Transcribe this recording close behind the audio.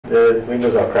The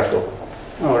windows are cracked open.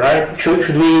 All right.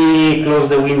 Should we close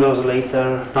the windows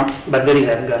later? No, but there is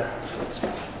Edgar.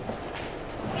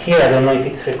 Here I don't know if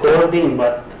it's recording,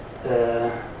 but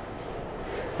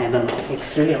I don't know.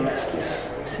 It's really a mess, this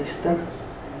system.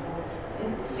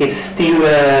 It's still.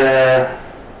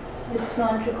 It's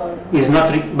not recording. It's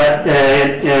not, but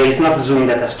it's not Zoom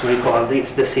that has to record.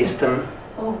 It's the system.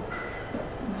 Oh.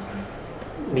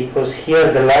 Because here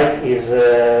the light is.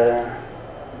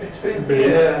 It's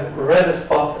really a red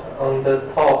spot on the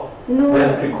top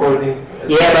when recording.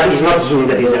 Yeah, but it's not Zoom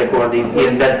that is recording.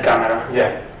 It's that camera.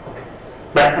 Yeah.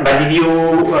 But did you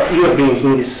have been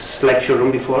in this lecture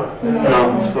room before?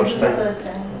 No, it's first time.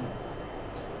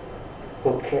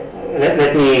 Okay,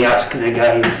 let me ask the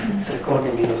guy if it's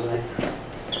recording because what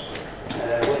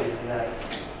is the guy?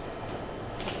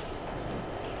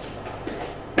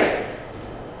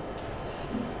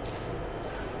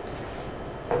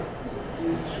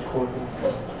 It's recording.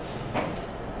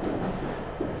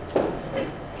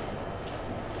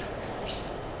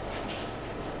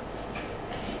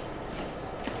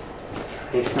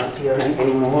 It's not here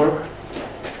anymore.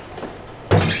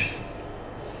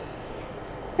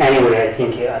 Anyway, I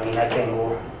think I can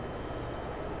go.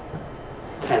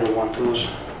 I don't want to lose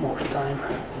more time.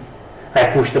 I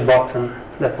pushed the button.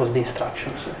 That was the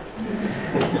instructions.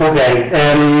 Okay.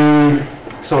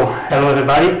 So hello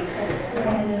everybody.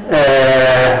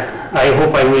 I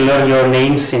hope I will learn your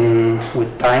names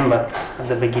with time, but at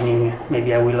the beginning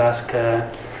maybe I will ask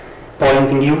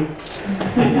pointing you.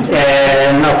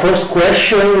 Now, first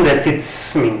question that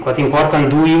it's quite important.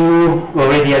 Do you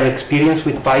already have experience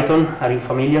with Python? Are you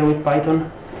familiar with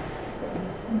Python?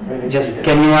 Just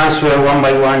can you answer one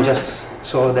by one, just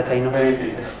so that I know? Very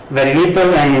little. Very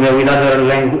little, and with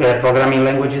other programming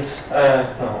languages?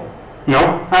 No.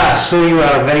 No? Ah, so you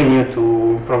are very new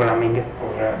to programming.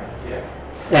 Program, yeah.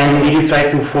 And did you try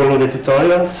to follow the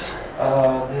tutorials?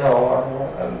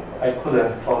 No, I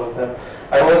couldn't follow them.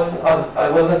 I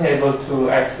wasn't able to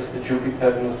access the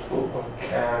Jupyter notebook,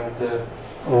 and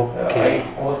okay.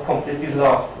 I was completely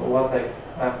lost what I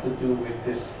have to do with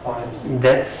these files.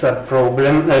 That's a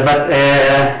problem. But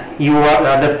you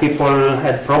other people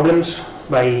had problems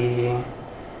by.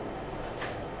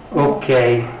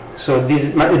 Okay. So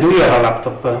this. Do you have a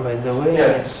laptop, by the way?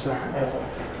 Yes.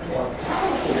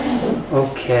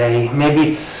 Okay.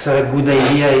 Maybe it's a good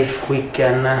idea if we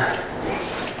can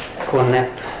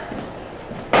connect.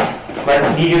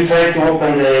 But did you try to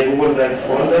open the Google Drive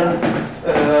folder?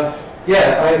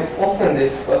 Yeah, I opened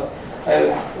it, but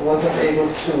I wasn't able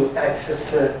to access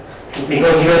the.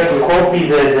 Because you have to copy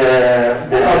I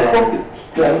copied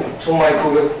them to my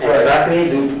Google Drive. Exactly.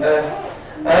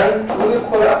 And Google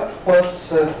Colab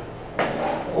was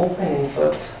opening,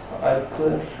 but I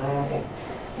couldn't run it.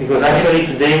 Because actually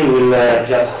today we will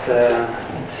just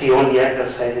see all the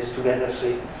exercises together. So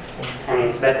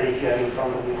it's better if you are in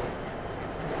front of you.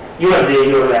 You have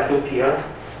your laptop here.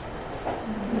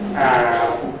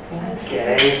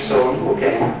 Okay, so,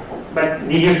 okay. But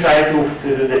did you try to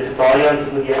do the tutorial, to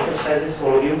do the exercises,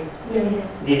 all of you? Yes.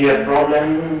 Did you have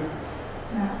problem?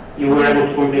 No. You were able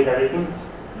to complete everything?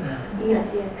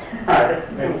 Not yet.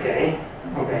 Okay.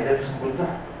 Okay, that's good.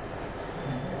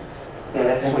 Yeah,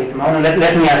 let's wait a moment.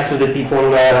 Let me ask to the people.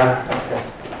 Okay.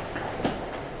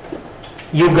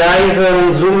 You guys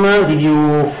on Zoom, did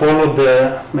you follow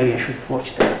the, maybe I should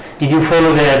watch that. Did you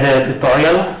follow the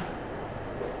tutorial?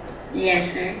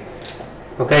 Yes, sir.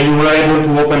 Okay, you were able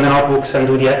to open the notebooks and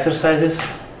do the exercises?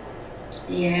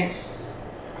 Yes.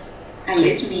 At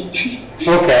least me.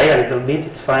 Okay, a little bit,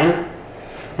 it's fine.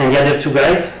 And the other two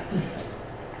guys?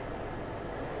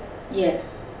 Yes.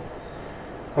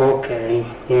 Okay.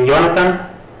 And Jonathan?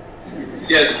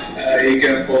 Yes, you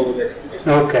can follow this.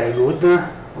 Okay, good.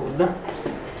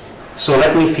 So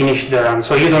let me finish the run.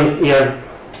 So you have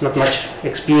not much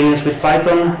experience with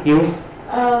Python, you?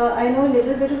 I know a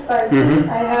little bit of Python.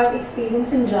 I have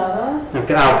experience in Java,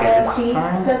 Okay, that's C++,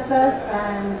 fine.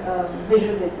 and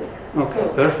Visual Basic. Okay, So,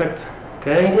 perfect.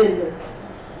 Okay. a little bit.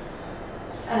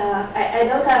 I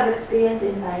don't have experience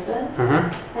in Python. Uh-huh.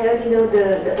 I only know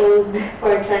the old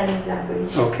Fortran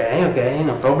language. Okay,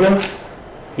 no problem.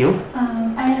 You?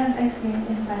 I have experience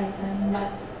in Python,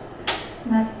 but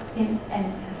not in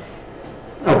any.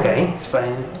 Okay, it's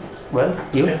fine. Well,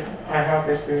 you? Yes, I have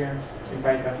experience in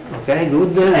Python. Okay,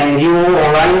 good. And you,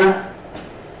 online?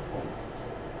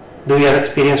 Do you have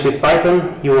experience with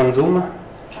Python? You on Zoom?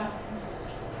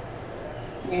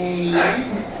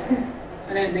 Yes.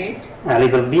 A little bit. A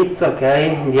little bit,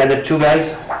 okay. The other two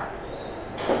guys?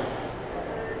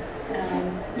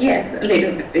 Yes, a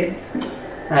little bit.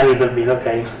 A little bit,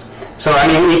 okay. So I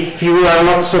mean, if you are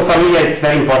not so familiar, it's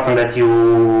very important that you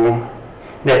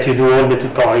do all the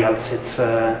tutorials. It's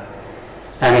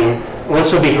I mean,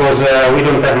 also because we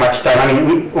don't have much time. I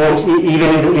mean,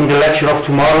 even in the lecture of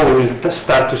tomorrow, we will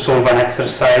start to solve an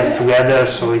exercise together.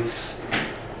 So it's,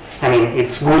 I mean,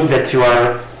 it's good that you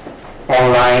are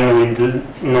online with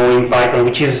knowing Python,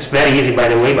 which is very easy, by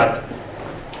the way. But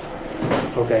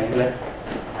okay.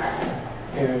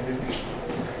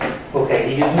 Okay,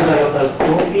 did you do the total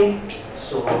copy?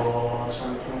 So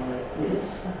something like this.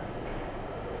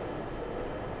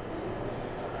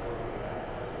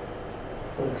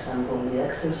 For example, the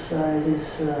exercises.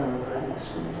 So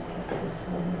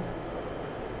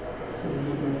you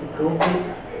need to copy.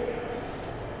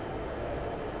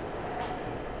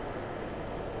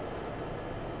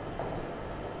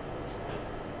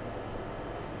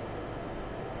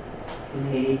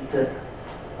 Made it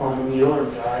on your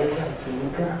drive, I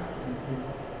think.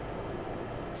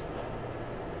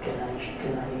 Can I?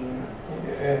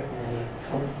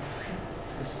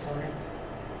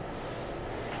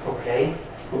 Okay.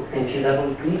 And if you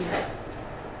double click?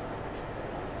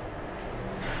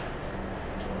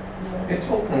 It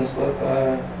opens, but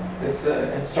it's an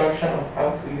instruction of how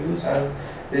to use, and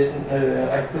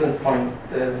I couldn't find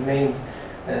the main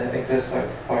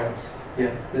exercise files.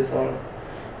 Yeah, these are.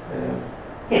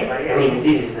 Yeah, I mean,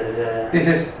 this is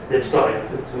the tutorial.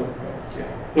 Yeah.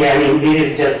 Yeah, I mean, this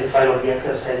is just the file of the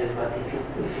exercises, but if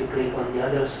you click on the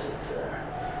others, it's.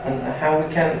 And how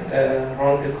we can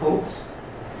run the codes?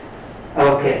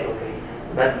 Okay,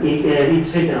 but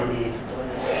it's written on the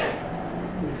tutorial.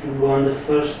 If you go on the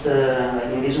first,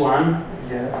 in this one.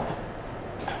 Yeah.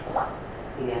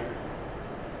 Again.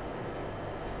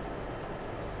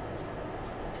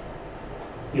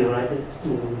 You write it.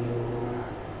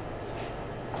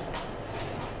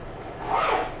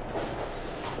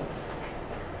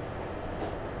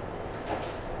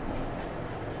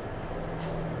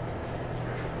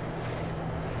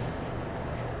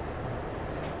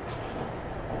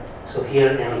 So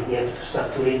here, you have to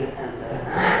start to read, and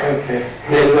okay. I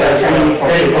mean,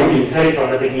 it's very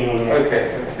from the beginning. Okay.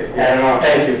 Yeah.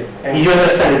 Thank you. Did you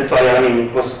understand the tutorial? I mean,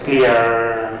 it was clear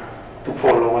to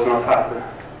follow. It was not hard.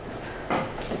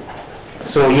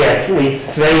 So yeah,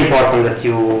 it's very important that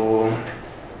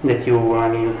you I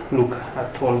mean, look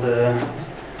at all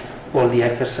the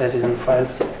exercises and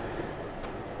files.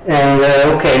 And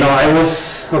okay, no, I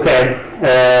was okay,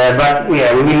 but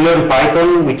yeah, we will learn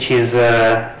Python, which is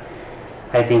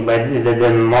I think by the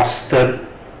most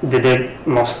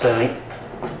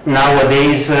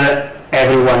nowadays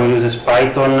everyone uses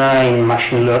Python in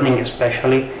machine learning,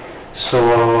 especially.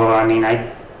 So I mean,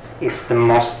 it's the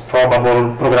most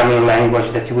probable programming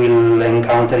language that you will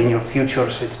encounter in your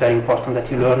future. So it's very important that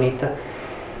you learn it.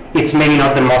 It's maybe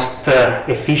not the most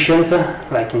efficient,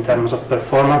 like in terms of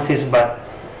performances, but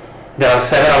there are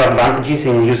several advantages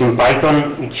in using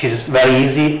Python, which is very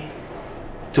easy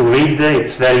to read,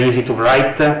 it's very easy to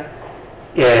write,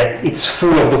 it's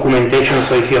full of documentation,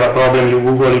 so if you have a problem you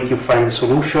Google it, you find the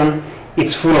solution.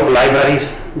 It's full of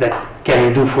libraries that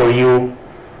can do for you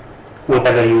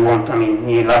whatever you want. I mean,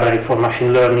 a library for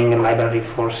machine learning, a library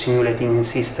for simulating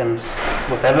systems,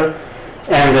 whatever.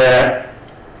 And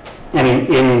I mean,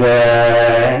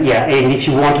 and if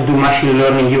you want to do machine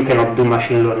learning, you cannot do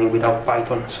machine learning without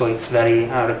Python. So it's very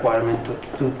a requirement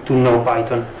to know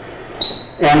Python.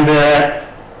 And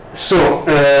so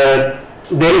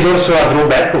there is also a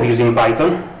drawback of using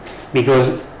Python,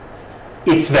 because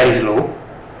it's very slow.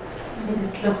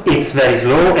 It's very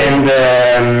slow, and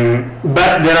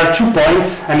but there are 2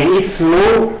 points. I mean, it's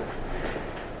slow,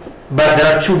 but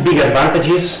there are 2 big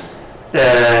advantages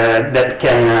that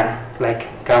can like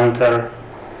counterbalance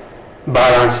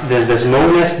the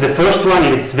slowness. The first one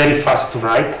is it's very fast to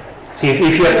write. So if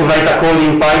you have to write a code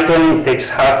in Python, it takes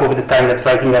half of the time that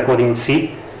writing a code in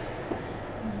C.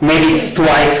 Maybe it's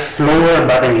twice slower,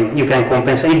 but I mean, you can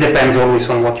compensate. It depends always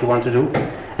on what you want to do.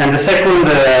 And the second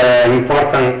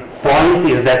important point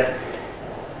is that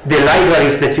the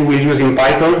libraries that you will use in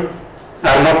Python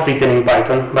are not written in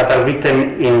Python, but are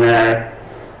written in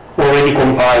already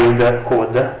compiled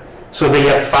code. So they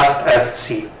are fast as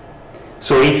C.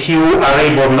 So if you are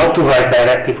able not to write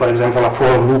directly, for example, a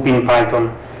for loop in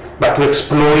Python, but to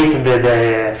exploit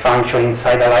the function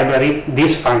inside a library,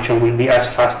 this function will be as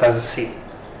fast as C.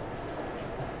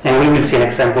 And we will see an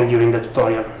example during the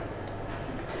tutorial.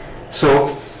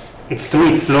 So it's true,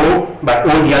 it's slow, but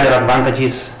all the other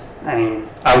advantages, I mean,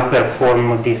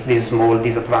 outperform this small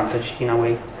disadvantage in a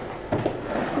way.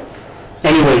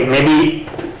 Anyway, maybe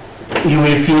you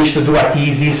will finish to do a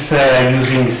thesis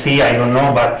using C, I don't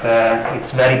know, but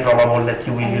it's very probable that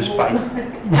you will use Python.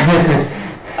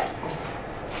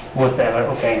 whatever.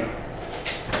 Okay.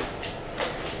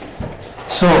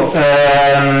 So,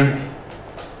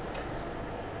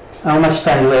 how much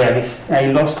time do I have?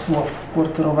 I lost a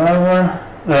quarter of an hour.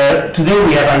 Today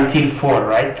we have until 4,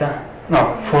 right?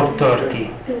 No,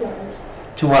 4:30. 2 hours.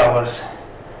 2 hours.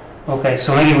 Okay,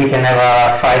 so maybe we can have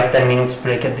a 5-10 minutes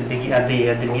break at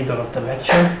the middle of the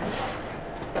lecture.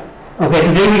 Okay,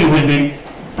 today we will be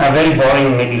a very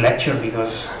boring maybe lecture,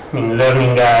 because I mean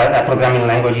learning a programming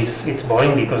language it's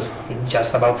boring because it's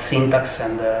just about syntax,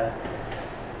 and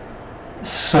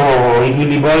so it will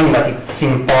be boring, but it's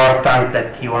important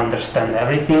that you understand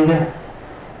everything.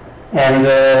 And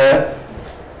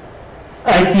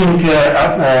I think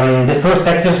the first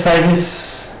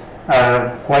exercises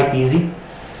are quite easy,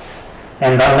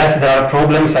 and unless there are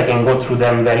problems I can go through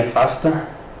them very fast.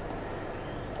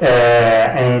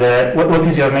 What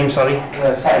is your name, sorry?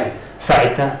 Site.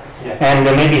 Site. Yeah. And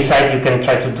maybe Site you can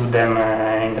try to do them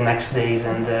in the next days,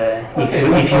 and Okay,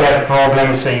 if you have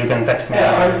problems you can text me.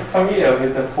 Yeah, I'm familiar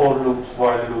with the for loops,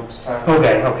 while loops.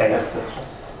 Okay, okay. Etc.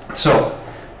 So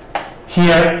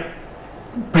here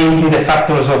printing the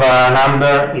factors of a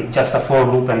number is just a for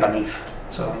loop and an if.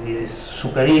 So this is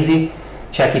super easy.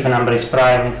 Check if a number is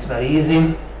prime, it's very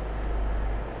easy.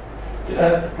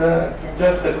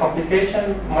 Just the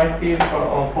complication might be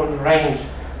for range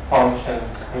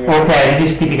functions. Okay,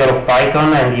 this is typical of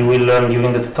Python, and you will learn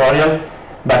during the tutorial.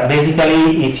 But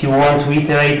basically, if you want to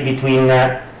iterate between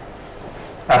a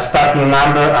starting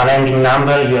number and ending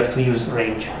number, you have to use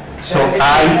range. So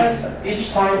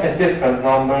each time a different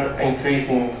number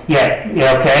increasing. Yeah,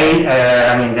 okay.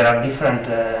 I mean, there are different.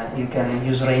 You can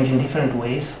use range in different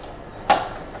ways.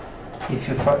 If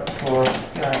you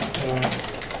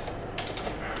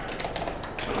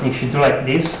if you do like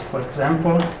this, for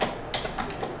example,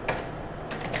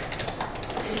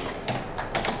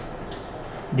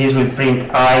 this will print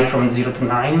I from 0 to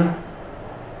 9,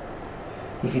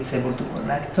 if it's able to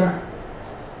connect.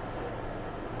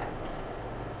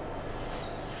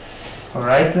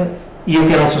 Alright, you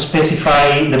can also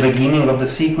specify the beginning of the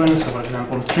sequence, so for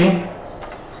example 3,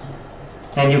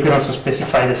 and you can also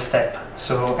specify the step,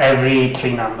 so every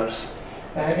 3 numbers.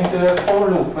 In the for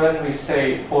loop, when we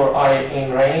say for I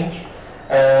in range,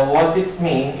 what it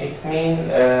means? It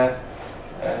means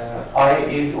I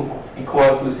is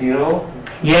equal to 0.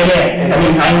 Yeah.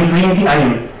 I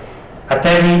mean, at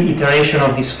every iteration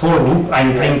of this for loop,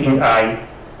 I'm printing I.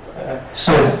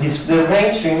 So the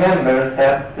range remembers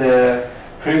that the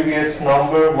previous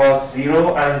number was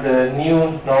 0 and the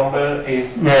new number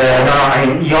is. No. I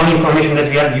mean, the only information that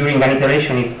we have during an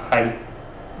iteration is I.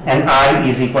 And I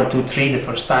is equal to 3 the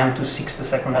first time, to 6 the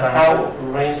second time. How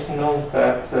range knows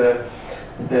that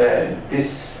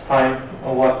this time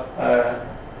what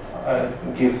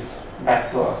gives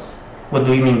back to us? What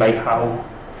do you mean by how?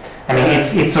 I mean,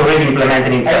 it's already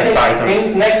implemented inside Python.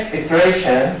 In next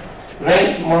iteration,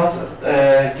 range must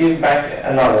give back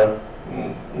another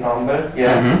number,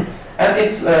 and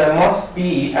it must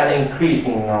be an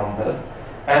increasing number.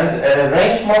 And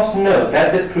range must know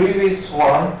that the previous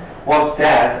one was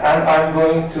that, and I'm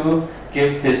going to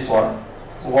give this one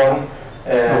more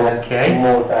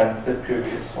than the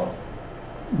previous one.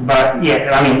 But yeah,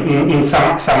 I mean, in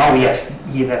somehow yes,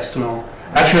 he has to know.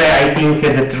 Actually, I think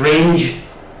that range,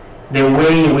 the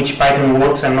way in which Python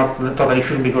works, I'm not totally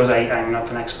sure because I'm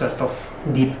not an expert of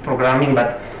deep programming,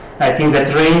 but I think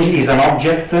that range is an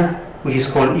object which is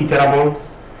called iterable,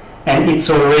 and it's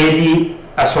already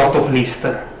a sort of list.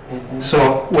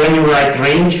 So when you write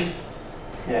range,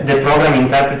 the program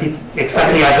interprets it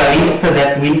exactly as a list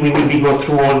that we will be go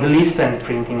through all the list and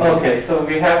printing. Okay, so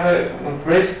we have a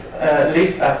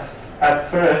list as at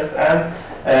first, and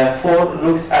for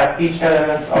looks at each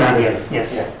element of the list.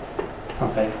 Yes. Yeah.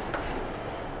 Okay.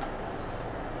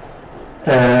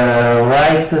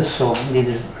 Right. So this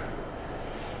is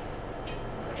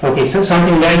okay. So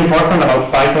something very important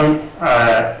about Python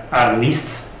are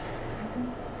lists.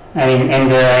 I mean,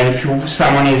 and if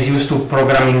someone is used to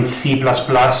programming in C++ or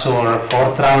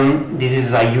Fortran, this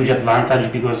is a huge advantage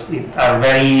because they are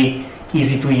very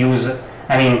easy to use.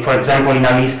 I mean, for example, in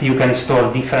a list you can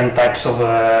store different types of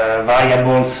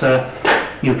variables.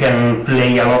 You can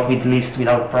play a lot with lists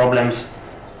without problems.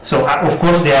 So, of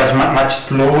course, they are much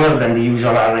slower than the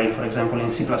usual array, for example,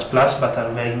 in C++, but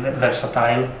are very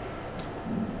versatile.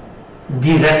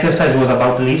 This exercise was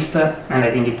about list, and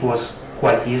I think it was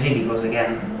quite easy because,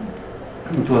 again,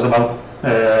 it was about,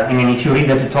 I mean, if you read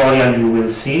the tutorial, you will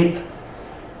see it.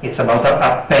 It's about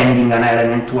appending an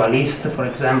element to a list, for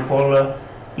example,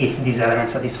 if this element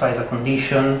satisfies a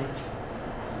condition.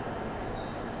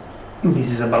 This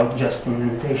is about just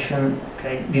indentation.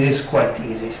 Okay, this is quite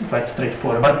easy, it's quite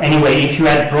straightforward. But anyway, if you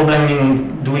had problem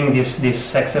in doing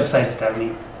this exercise, tell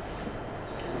me.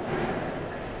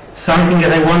 Something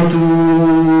that I want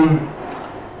to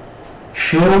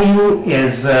show you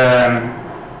is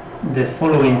the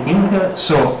following thing. There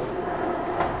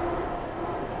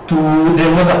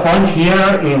was a point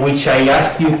here in which I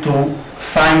asked you to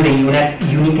find the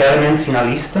unique elements in a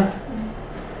list.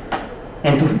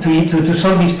 And to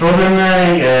solve this problem,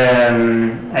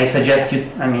 I suggest you,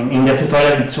 in the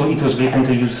tutorial it was written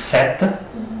to use set.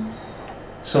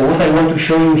 So what I want to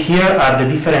show you here are the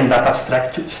different data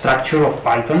structure of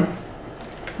Python.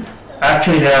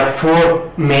 Actually, there are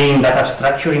 4 main data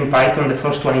structure in Python. The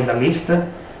first one is a list. So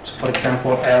for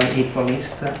example, L equal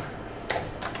list.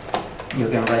 You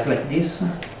can write like this.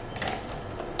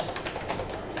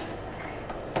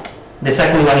 The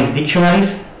second one is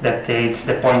dictionaries. That it's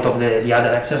the point of the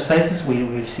other exercises we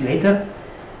will see later.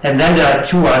 And then there are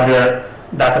 2 other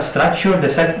data structure. The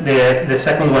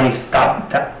second one is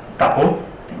tuple. I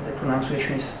think the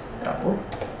pronunciation is tuple.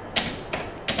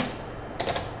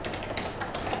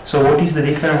 So what is the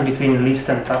difference between list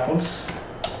and tuples?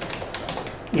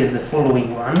 Is the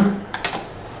following one.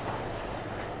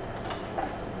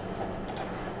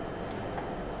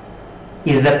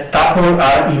 Is that tuple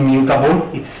are immutable,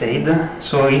 it's said.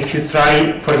 So if you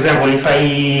try, for example, if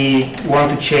I want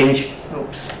to change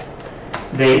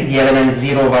the element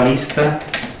 0 of a list,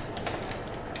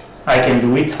 I can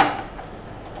do it.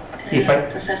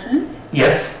 Professor?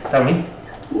 Yes, tell me.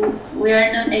 We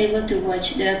are not able to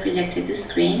watch the projected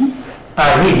screen.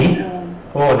 Ah, really? So,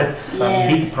 oh, that's a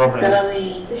big problem.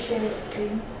 Probably To share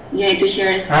screen. Yeah, to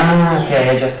share screen. Ah, okay,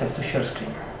 yes. I just have to share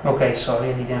screen. Okay, sorry,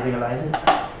 I didn't realize it.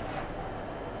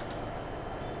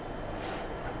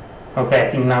 Okay, I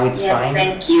think now it's fine.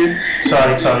 Thank you.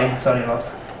 Sorry a lot.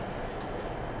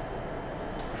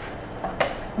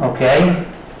 Okay.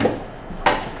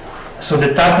 So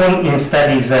the tuple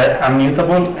instead is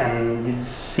immutable, and this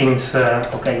seems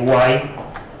okay. Why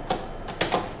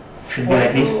should be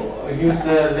like this? Use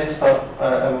the list of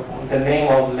the name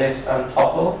of the list and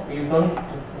tuple. You don't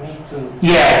need to.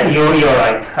 Yeah, you're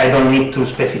right. I don't need to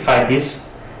specify this,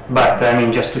 but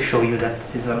just to show you that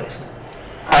this is a list.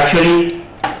 Actually.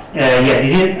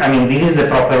 This is the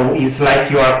proper. It's like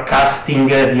you are casting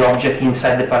the object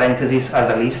inside the parentheses as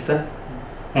a list,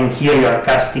 and here you are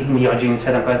casting the object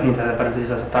inside the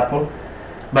parentheses as a tuple.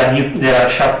 But there are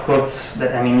shortcuts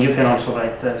that you can also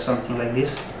write something like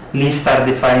this. Lists are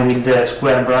defined with the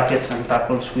square brackets and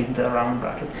tuples with the round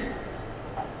brackets.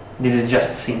 This is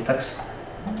just syntax.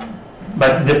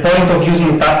 But the point of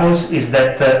using tuples is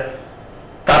that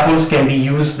tuples can be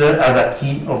used as a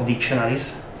key of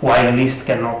dictionaries, while list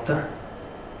cannot.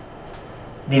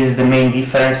 This is the main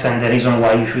difference and the reason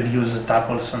why you should use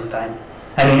tuples sometime.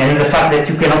 And the fact that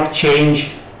you cannot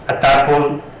change a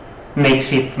tuple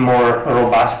makes it more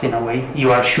robust in a way.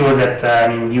 You are sure that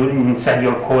you inside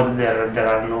your code there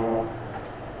are no.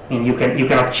 You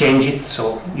cannot change it,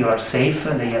 so you are safe.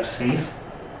 They are safe.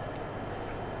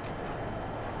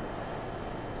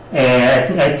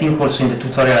 I think also in the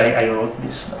tutorial I wrote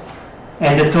this.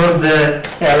 And the third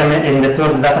element in the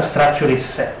third data structure is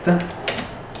set.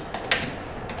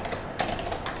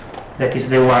 That is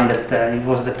the one that it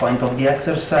was the point of the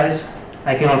exercise.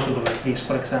 I can also do like this,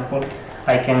 for example.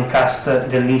 I can cast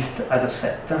the list as a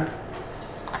set.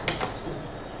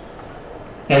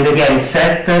 And again,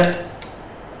 set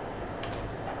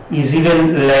is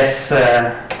even less.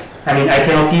 I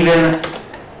cannot even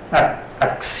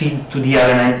accede to the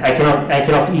element. I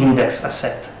cannot index a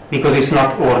set, because it's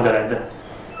not ordered.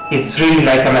 It's really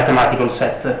like a mathematical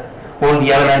set. All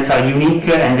the elements are unique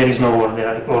and there is no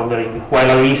ordering,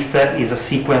 while a list is a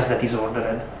sequence that is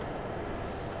ordered.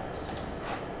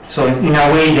 So in a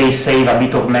way they save a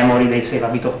bit of memory, they save a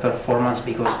bit of performance,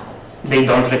 because they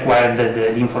don't require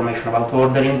the information about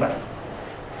ordering. But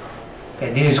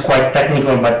this is quite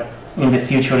technical, but in the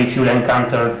future if you'll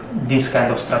encounter this kind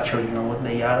of structure, you know what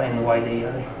they are and why they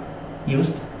are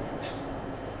used.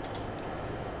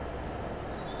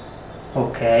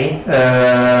 Okay,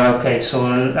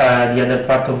 so the other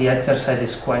part of the exercise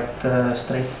is quite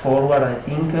straightforward, I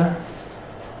think.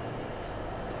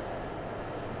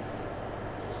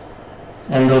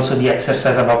 And also the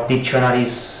exercise about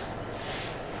dictionaries,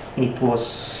 it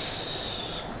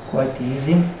was quite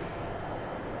easy.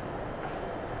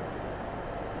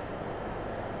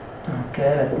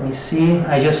 Okay, let me see.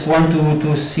 I just want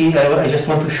to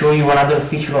show you another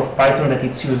feature of Python that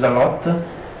it's used a lot.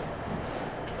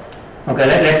 Okay,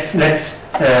 let's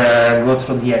go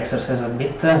through the exercise a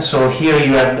bit. So here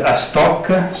you have a stock.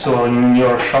 So in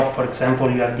your shop, for example,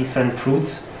 you have different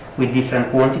fruits with different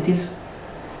quantities,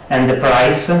 and the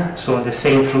price, so the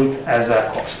same fruit as a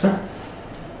cost.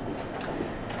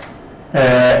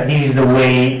 This is the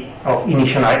way of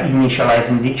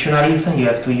initializing dictionaries. You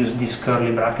have to use these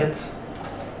curly brackets.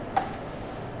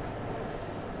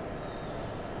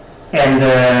 And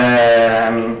I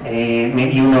mean,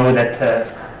 maybe you know that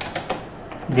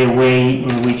the way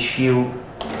in which you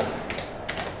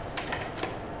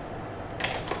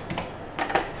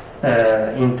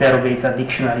interrogate a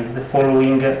dictionary is the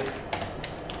following.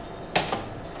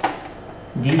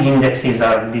 The indexes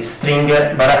are this string,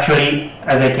 but actually,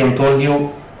 as I told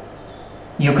you,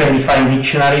 you can define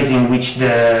dictionaries in which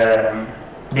the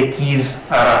keys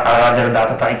are other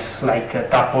data types, like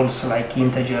tuples, like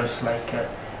integers, like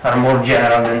are more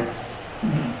general than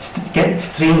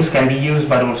strings can be used,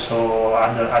 but also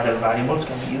other variables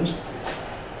can be used.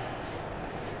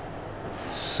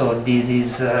 So this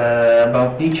is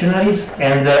about dictionaries,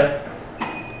 and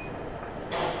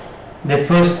the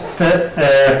first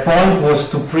point was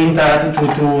to print out,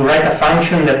 to write a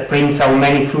function that prints how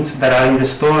many fruits there are in the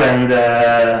store and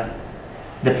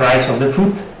the price of the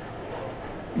fruit.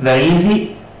 Very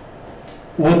easy.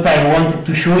 What I wanted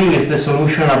to show you is the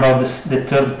solution about the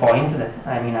third point. That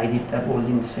I did that all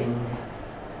in the same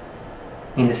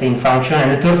function.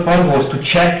 And the third point was to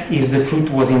check if the fruit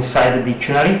was inside the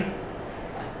dictionary.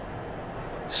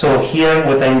 So here,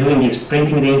 what I'm doing is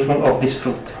printing the info of this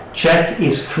fruit. Check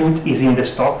if fruit is in the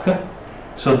stock.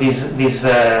 So this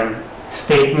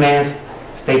statement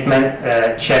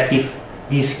check if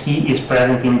this key is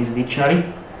present in this dictionary,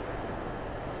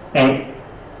 and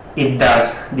it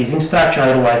does this instruction,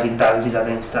 otherwise it does this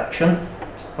other instruction.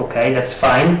 Okay, that's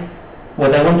fine.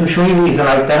 What I want to show you is an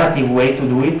alternative way to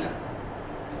do it,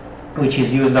 which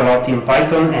is used a lot in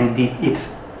Python, and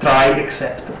it's try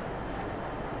except.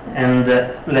 And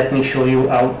let me show you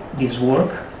how this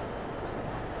works.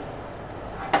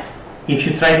 If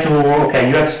you try to, okay,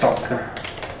 you have stock,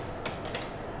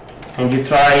 and you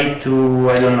try to,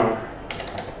 I don't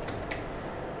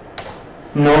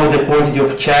know the quantity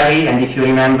of cherry, and if you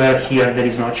remember here there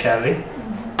is no cherry,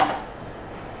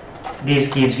 this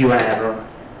gives you an error.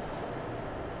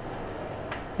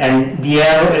 And the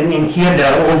error, and in here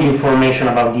there are all the information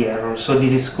about the error. So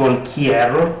this is called key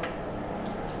error.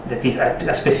 That is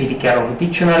a specific error of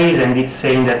dictionaries, and it's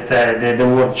saying that the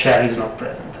word cherry is not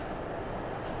present.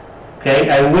 Okay,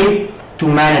 a way to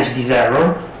manage this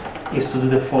error is to do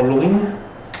the following.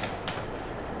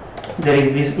 There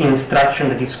is this instruction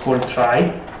that is called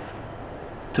try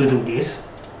to do this.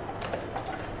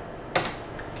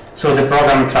 So the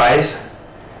program tries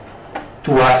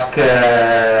to ask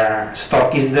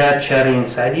stock, is there cherry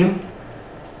inside you?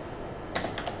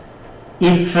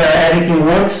 If everything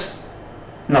works,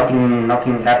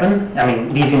 nothing happened.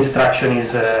 This instruction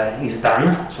is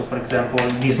done. So for example,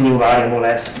 this new variable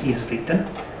s is written.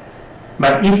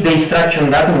 But if the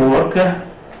instruction doesn't work,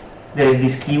 there is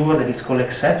this keyword that is called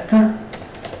except.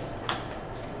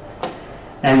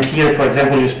 And here, for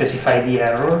example, you specify the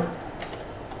error.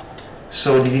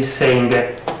 So this is saying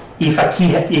that if a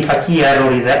key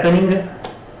error is happening,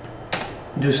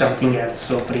 do something else.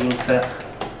 So print, I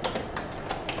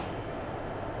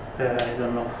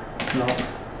don't know, no.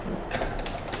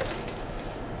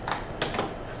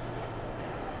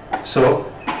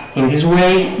 So in this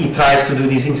way, it tries to do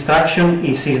this instruction.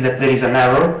 It sees that there is an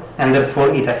error, and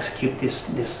therefore it executes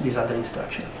this other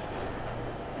instruction.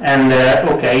 And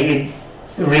okay,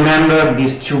 remember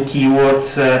these two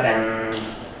keywords, and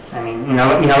in a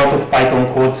lot of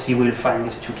Python codes you will find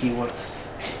these two keywords.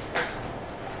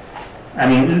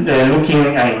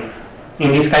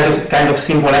 In this kind of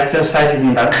simple exercises,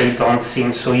 that they don't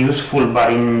seem so useful,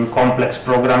 but in complex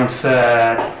programs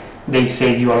they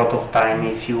save you a lot of time.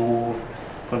 If you,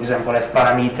 for example, have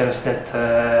parameters that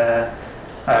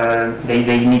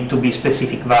they need to be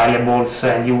specific variables,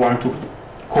 and you want to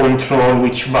control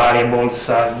which variables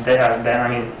are there,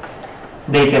 then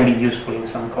they can be useful in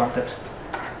some context.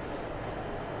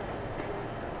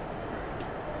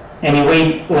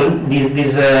 Anyway,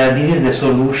 this is the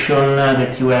solution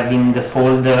that you have in the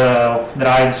folder of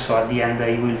Drive. So at the end,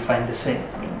 you will find the same.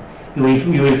 You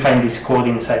will find this code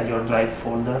inside your Drive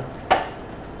folder.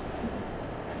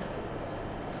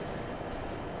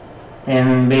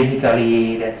 And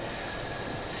basically,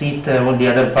 that's it. All the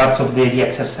other parts of the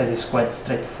exercise is quite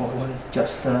straightforward. It's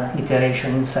just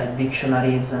iteration inside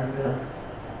dictionaries and.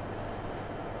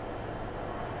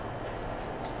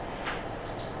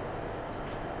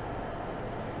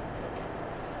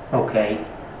 Okay,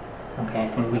 I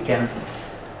think we can.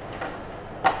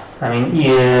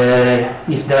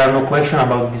 If there are no questions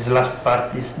about this last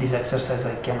part, this exercise,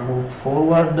 I can move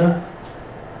forward.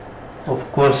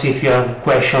 Of course, if you have a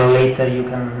question later, you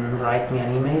can write me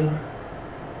an email.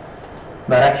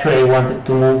 But actually, I wanted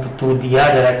to move to the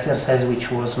other exercise,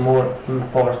 which was more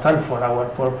important for our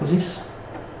purposes,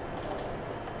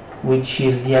 which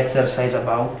is the exercise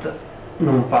about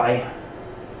NumPy.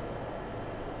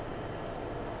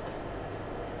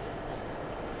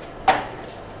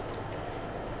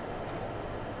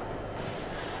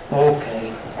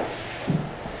 Okay.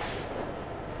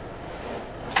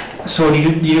 So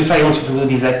did you try also to do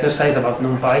this exercise about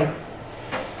NumPy?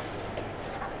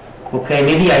 Okay,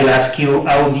 maybe I'll ask you,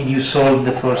 how did you solve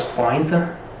the first point?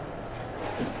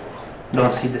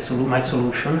 Don't see my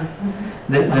solution.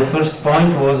 The first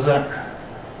point was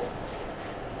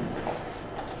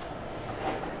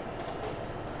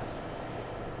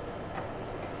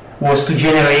to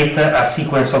generate a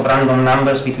sequence of random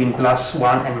numbers between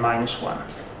 +1 and -1.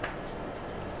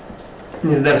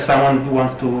 Is there someone who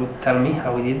wants to tell me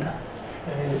how we did?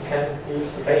 You can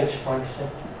use range function.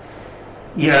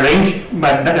 Yeah, range,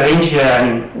 but that range, you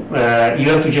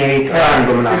have to generate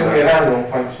random number. A random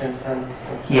function.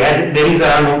 Yeah, there is a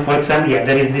random, for example, yeah,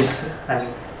 there is this,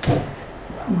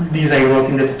 this I wrote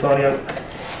in the tutorial.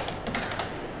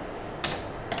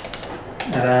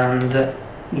 And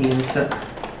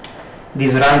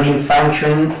this random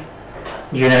function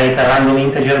generate a random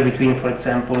integer between, for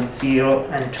example, 0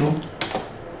 and 2.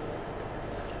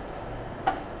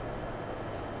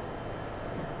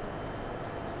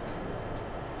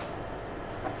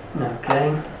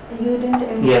 Okay. You didn't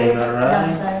import Yeah, you are right.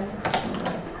 NumPy.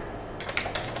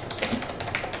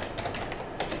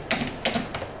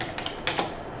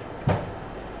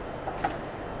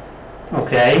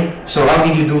 Okay, so how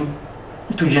did you do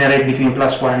to generate between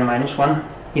 +1 and -1?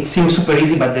 It seems super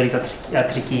easy, but there is a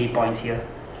tricky point here.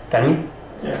 Tell me.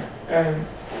 Yeah,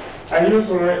 I use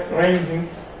ranging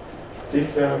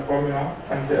this formula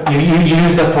and You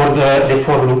use that for the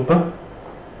for loop?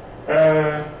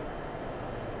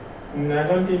 no, I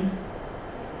don't think.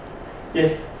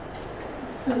 Yes.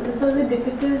 So the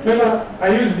difficult. No, I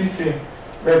use this thing,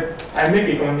 but I make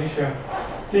a condition.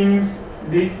 Since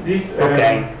this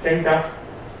Okay. syntax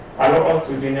allow us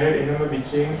to generate a number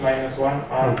between -1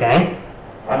 and Okay.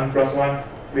 and +1,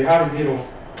 we have 0.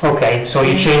 Okay, so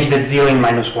you change that 0 in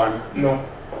 -1. No.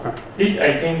 If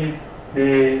I change it,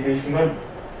 they should not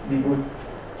be good.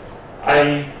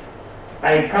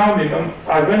 I count the number.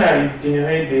 When I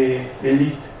generate the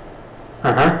list,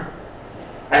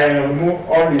 I remove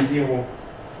all the 0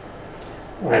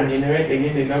 and generate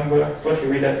again the number such a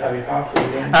way that I will have to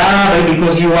then. But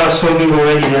because you are solving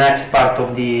already the next part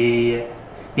of the.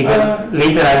 Because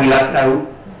later I will ask.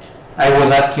 I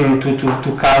was asking to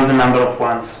count the number of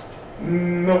ones.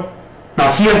 No.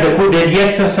 Now here the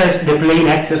exercise, the plain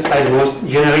exercise was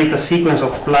generate a sequence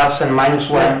of plus and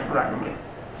 -1 randomly.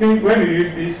 Since when you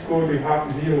use this code, we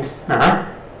have 0.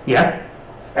 Yeah.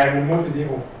 I remove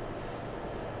 0.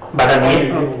 But at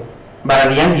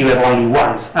the end you have only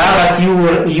ones. But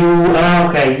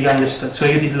okay, you understood. So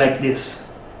you did like this.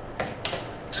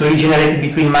 So you generated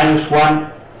between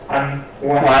 -1 and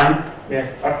 1.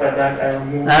 Yes. After that, I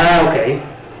remove. Okay.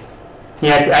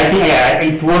 Yeah, I think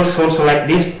it works also like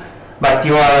this. But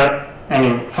you are,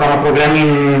 from a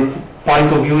programming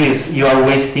point of view, you are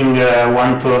wasting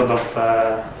 1/3 of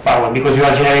power because you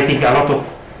are generating a lot of,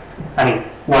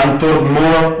 1/3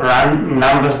 more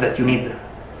numbers that you need.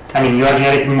 You are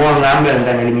generating more number and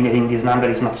then eliminating this number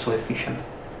is not so efficient.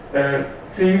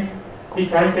 Since,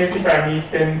 if I need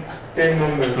 10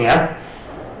 numbers,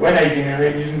 when I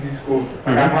generate using this code,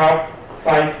 I can have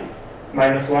 5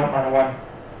 -1 and 1.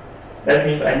 That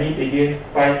means I need again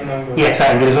 5 numbers. Yeah,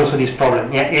 exactly. There is also this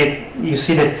problem. Yeah, you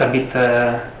see that it's a bit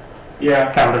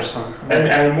cumbersome. Then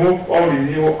I remove all the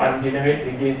 0 and generate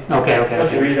again. Okay.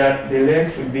 Such a way that the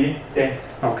length should be 10.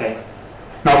 Okay.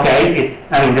 Okay.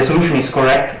 The solution is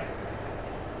correct,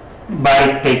 but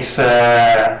it takes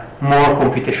more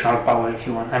computational power if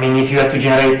you want. If you have to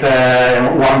generate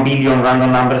 1 billion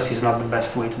random numbers, is not the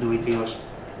best way to do it because.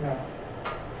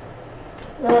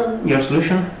 Your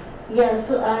solution? Yeah,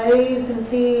 so I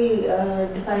simply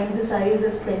defined the size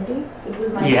as 20. It was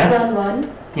 -1, 1,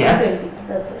 20.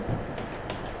 That's it.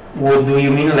 What do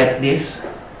you mean like this?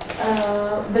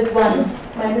 But 1,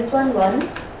 -1, 1,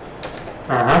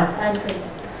 and 20.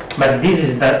 But this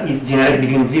is that it generated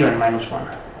between 0 and -1.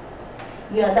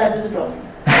 Yeah, that was a problem.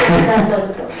 That was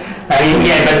a problem. But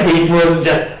it was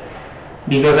just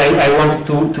because I wanted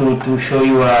to show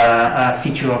you a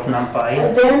feature of NumPy.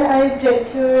 Then I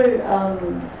checked your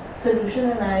solution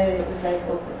and I was like,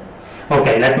 okay.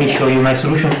 Okay, let me show you my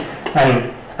solution.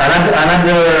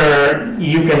 Another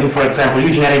you can do, for example,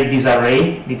 you generate this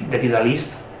array that is a list.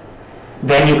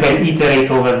 Then you can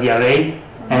iterate over the array,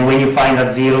 and when you find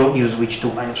that 0, you switch to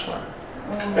 -1.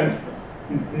 And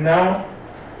now,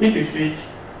 if you switch,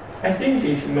 I think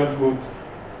it's not good.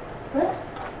 What?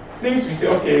 Since we say,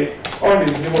 okay, all the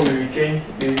 0 will be changed,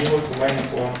 the 0 to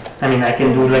 -1. I mean, I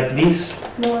can do like this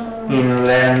in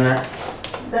len.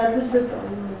 That was the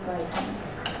problem with Python.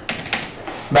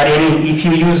 But I mean, if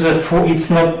you use a for, it's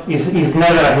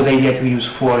never a good idea to use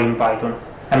for in Python.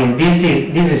 I mean, this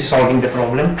is solving the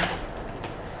problem.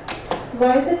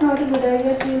 Why is it not a good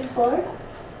idea to use for?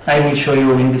 I will show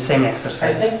you in the same I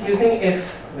exercise. think using if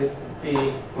would be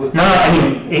good. No, I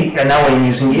mean, now I'm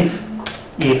using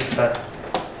if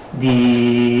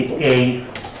the A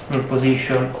in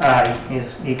position I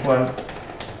is equal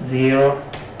 0,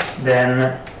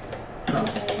 then no,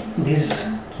 this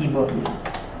keyboard is,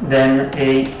 then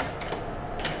A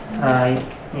I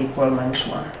equal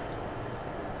 -1.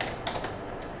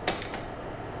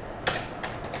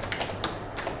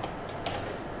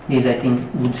 This I think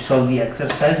would solve the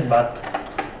exercise, but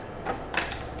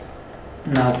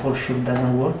now for sure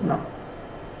doesn't work. No,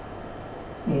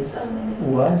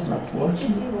 was not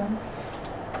working.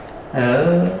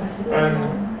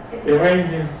 The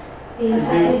range in you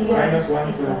say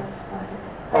 -1 to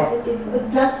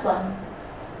 +1.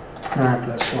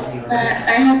 +1.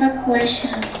 I have a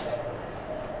question.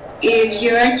 If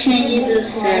you are changing the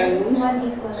zeros,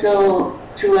 so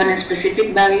to a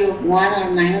specific value of 1 or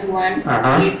 -1,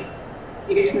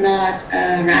 it is not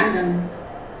random,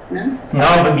 no? No,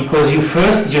 but because you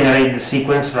first generate the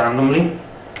sequence randomly.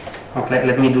 Okay,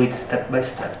 let me do it step by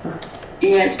step.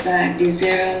 Yes, but the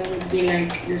 0 would be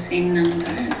like the same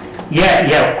number.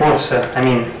 Yeah, of course. I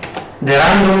mean, the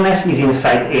randomness is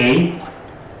inside A.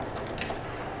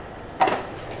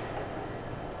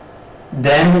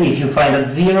 Then if you find that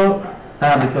 0,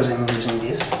 because I'm using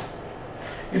this,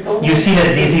 you see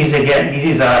that this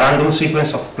is a random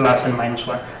sequence of plus and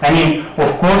 -1. I mean,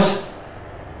 of course,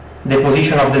 the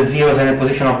position of the zeros and the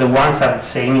position of the ones are the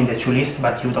same in the two list,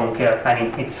 but you don't care. I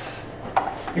mean, it's...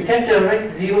 You can generate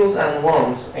zeros and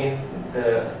ones in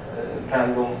the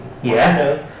random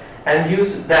function and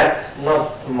use that,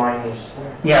 not -1.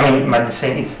 Yeah, I mean, but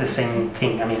it's the same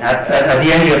thing. I mean, at the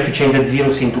end you have to change the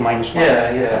zeros into -1.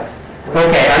 Yeah.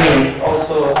 Okay, I mean,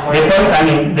 also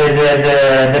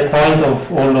the point of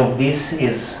all of this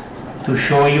is to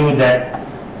show you that,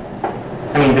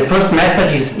 I mean, the first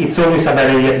message is it's always a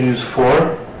better idea to use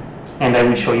for, and I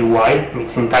will show you why.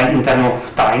 It's in terms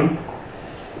of time.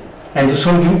 And to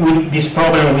solve this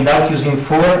problem without using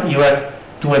for, you have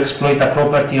to exploit a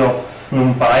property of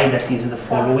NumPy that is the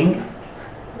following.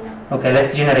 Okay,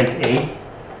 let's generate A.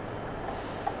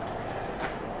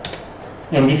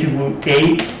 And if you do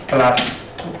A plus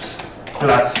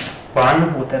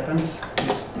 1, what happens?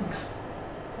 These things.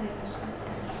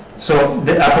 So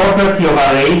a property of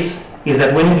arrays is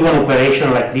that when you do an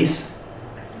operation like this,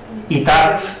 it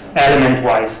acts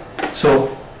element-wise. So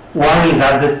 1 is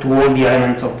added to all the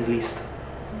elements of the list.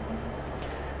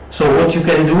 So what you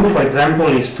can do, for example,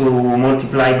 is to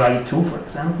multiply by 2, for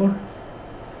example.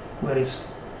 Where is...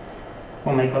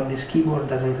 Oh my god, this keyboard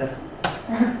doesn't have...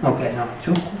 Okay, no,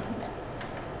 2.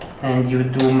 And you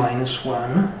do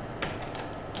 -1.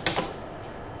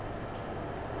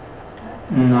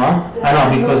 No,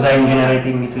 because I'm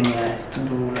generating between, I have to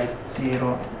do like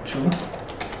 0, 2.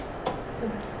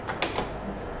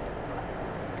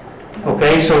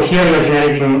 Okay, so here you are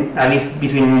generating a list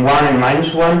between 1 and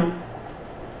 -1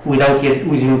 without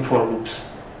using for loops.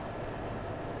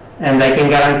 And I can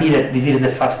guarantee that this is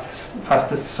the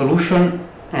fastest solution,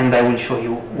 and I will show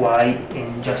you why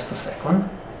in just a second.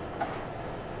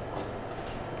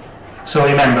 So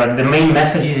remember, the main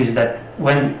message is that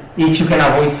if you can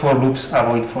avoid for loops,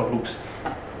 avoid for loops.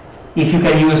 If you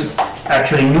can use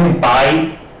actually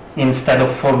NumPy instead of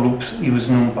for loops, use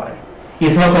NumPy.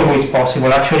 It's not always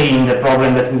possible. Actually, in the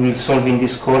problem that we will solve in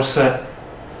this course,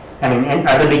 I mean,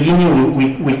 at the beginning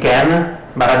we can,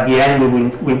 but at the end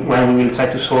when we will try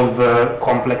to solve a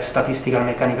complex statistical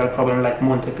mechanical problem like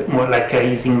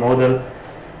Ising model,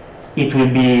 it will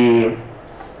be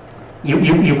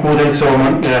you couldn't. So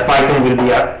Python will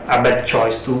be a bad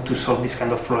choice to solve this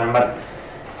kind of problem. But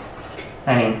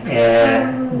I mean,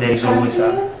 there is always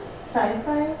a.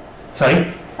 SciPy.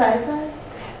 Sorry. SciPy.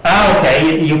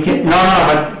 Okay, you can,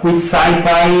 but with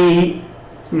SciPy,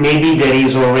 maybe there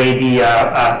is already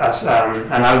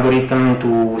an algorithm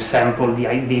to sample the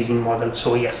Ising model,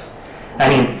 so yes. I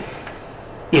mean,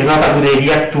 it's not a good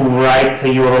idea to write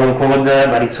your own code,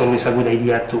 but it's always a good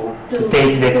idea to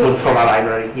take the code from a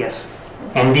library, yes.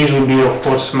 And this will be, of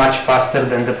course, much faster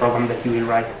than the program that you will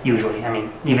write, usually. I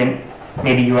mean, even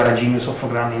maybe you are a genius of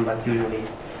programming, but usually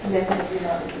Definitely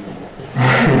not.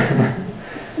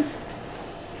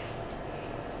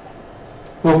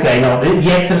 Okay, now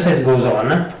the exercise goes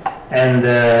on, and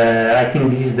I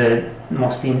think this is the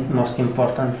most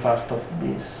important part of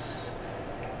this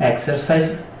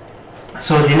exercise.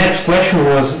 So the next question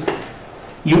was,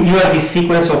 you have this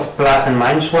sequence of plus and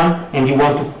minus 1, and you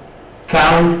want to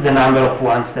count the number of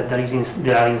ones that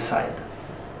are inside.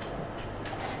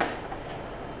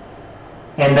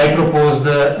 And I proposed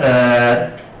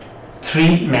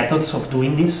 3 methods of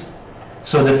doing this.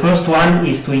 So the first one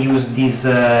is to use this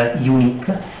unique.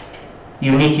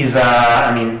 Unique is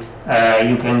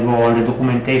you can go on the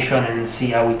documentation and see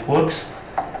how it works.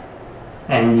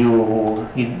 And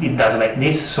it does like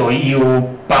this. So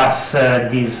you pass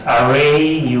this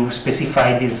array, you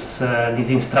specify this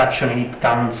instruction, and it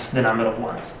counts the number of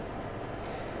ones.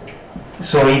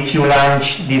 So if you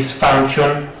launch this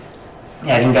function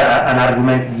having an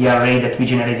argument, the array that we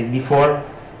generated before,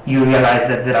 you realize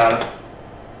that there are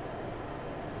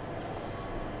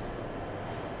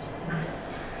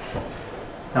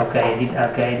I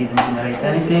didn't generate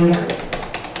anything.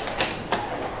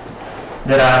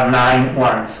 There are 9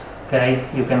 ones. Okay,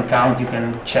 you can count, you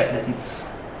can check that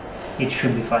it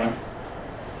should be fine.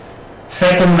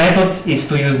 Second method is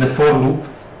to use the for loop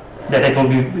that I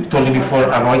told you before.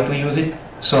 Avoid to use it.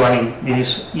 So this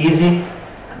is easy.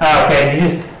 This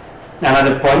is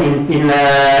another point.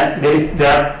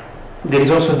 There is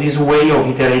also this way of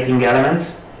iterating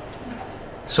elements.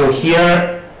 So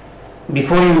here,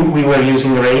 before we were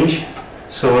using range,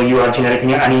 so you are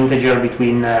generating an integer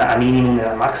between a minimum and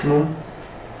a maximum.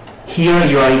 Here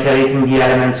you are iterating the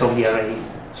elements of the array,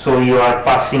 so you are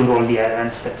passing all the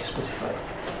elements that you specify.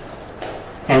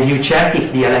 And you check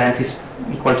if the element is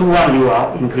equal to 1, you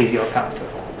increase your counter.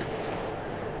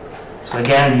 So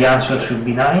again, the answer should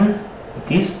be 9,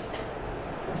 it is.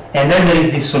 And then there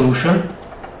is this solution,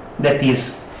 that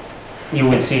is, you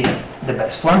will see the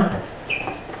best one.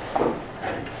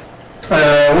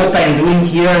 What I'm doing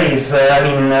here is,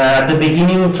 at the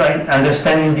beginning,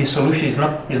 understanding this solution is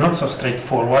not so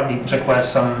straightforward. It requires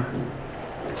some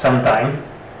time.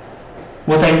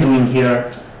 What I'm doing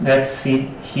here, let's see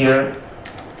here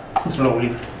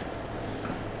slowly.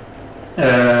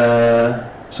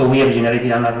 So we have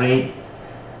generated an array.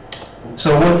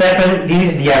 So what happened?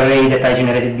 This is the array that I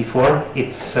generated before.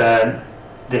 It's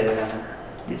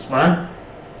this one,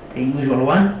 the usual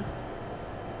one.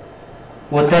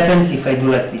 What happens if I do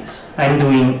like this? I'm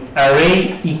doing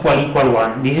array equal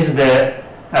 1. This is a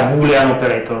Boolean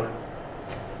operator.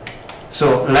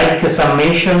 So like a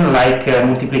summation, like a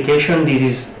multiplication, this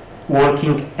is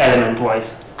working element-wise.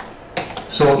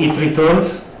 So it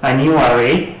returns a new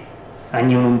array, a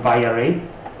new NumPy array,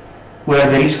 where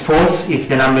there is false if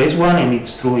the number is 1 and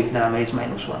it's true if the number is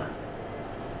minus 1.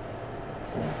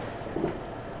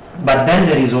 But then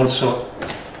there is also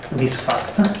this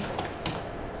fact.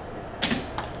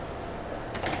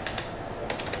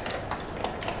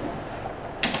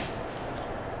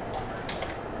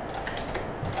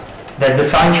 That the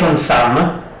function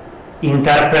sum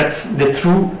interprets the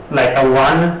true like a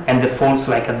 1 and the false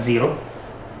like a 0.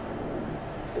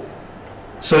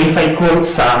 So if I call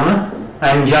sum,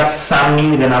 I'm just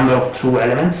summing the number of true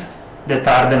elements that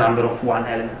are the number of 1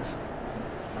 elements.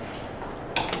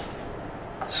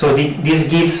 So this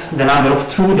gives the number of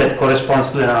true that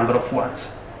corresponds to the number of ones.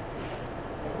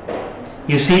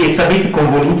 You see, it's a bit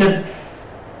convoluted,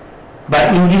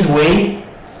 but in this way,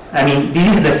 this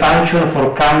is the function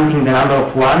for counting the number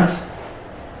of ones,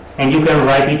 and you can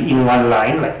write it in one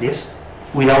line like this,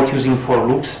 without using for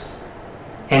loops,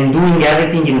 and doing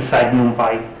everything inside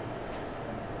NumPy.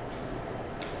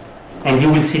 And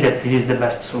you will see that this is the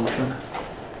best solution.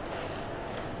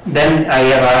 Then I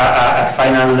have a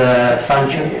final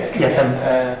function.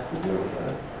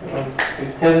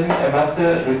 Please tell me about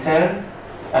the return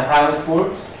and how it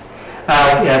works.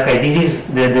 Okay, this is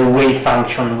the way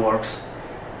function works.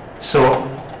 So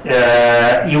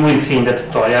you will see in the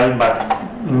tutorial, but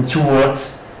in 2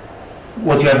 words,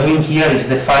 what you are doing here is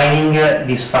defining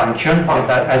this function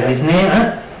as this name,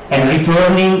 and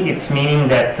returning its meaning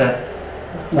that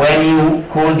when you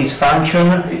call this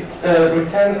function, it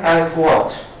return as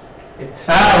what?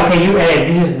 Okay.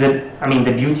 This is the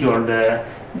beauty, or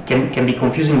can be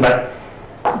confusing, but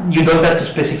you don't have to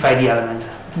specify the element.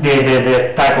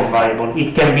 The type of variable.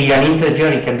 It can be an integer,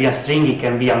 it can be a string, it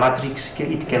can be a matrix,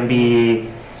 it can be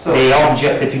the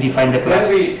object that you define the class.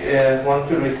 When we want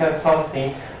to return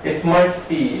something, it might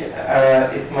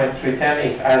return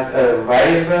it as a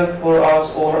variable for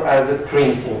us or as a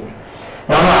printing.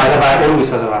 No,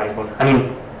 always as a variable.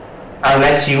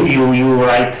 Unless you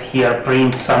write here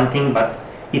print something, but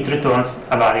it returns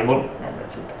a variable, and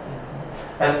that's it.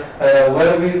 And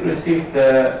where we receive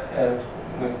the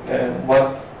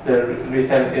what the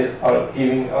return are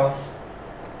giving us?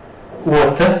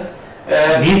 What?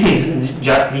 This is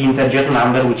just the integer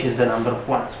number, which is the number of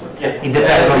ones. Yeah. It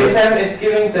depends on return is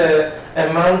giving the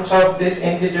amount of this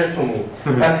integer to me.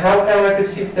 And how can I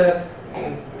receive that?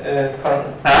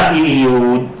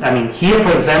 I mean, here,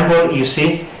 for example, you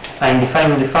see, I'm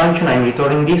defining the function, I'm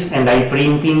returning this, and I'm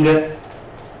printing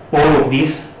all of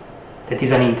this. That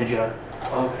is an integer.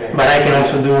 Okay. But I can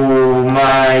also do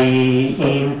my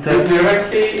int. You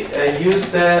directly use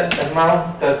the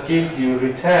amount that gives you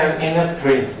return in a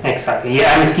print. Exactly.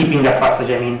 Yeah, I'm skipping that passage.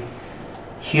 I mean,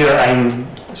 here I'm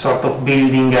sort of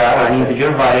building an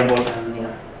integer variable. And,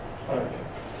 yeah. Okay.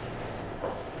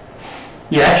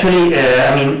 Yeah, actually,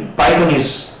 I mean, Python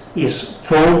is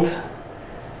thought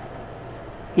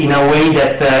in a way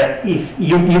that if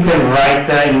you can write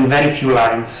in very few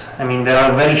lines. I mean, there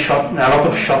are a lot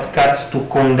of shortcuts to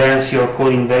condense your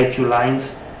code in very few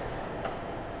lines.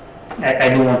 I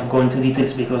don't want to go into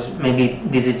details because maybe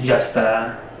this is just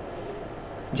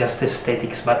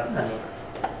aesthetics, but I mean,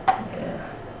 yeah.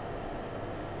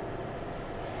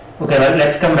 Okay,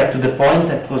 let's come back to the point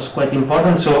that was quite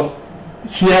important. So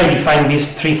here I define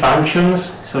these three functions.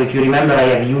 So if you remember, I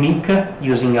have unique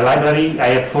using a library, I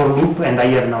have for loop, and I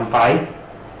have numpy.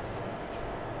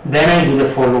 Then I do the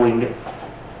following.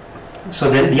 So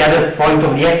the other point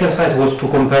of the exercise was to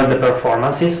compare the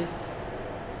performances.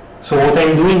 So what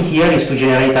I'm doing here is to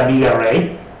generate a big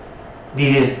array.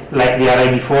 This is like the array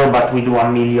before, but with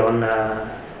 1 million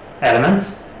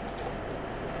elements.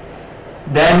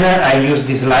 Then I use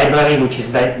this library, which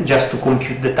is just to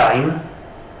compute the time.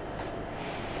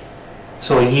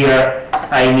 So here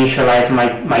I initialize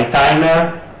my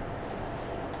timer,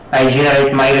 I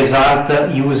generate my result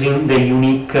using the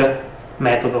unique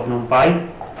method of NumPy,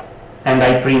 and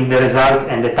I print the result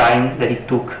and the time that it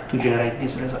took to generate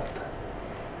this result.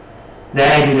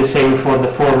 Then I do the same for the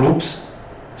for loops.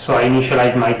 So I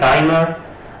initialize my timer,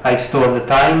 I store the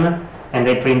time, and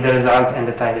I print the result and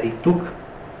the time that it took.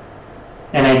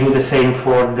 And I do the same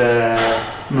for the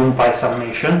NumPy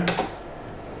summation.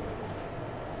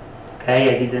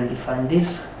 Okay, I didn't define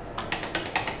this.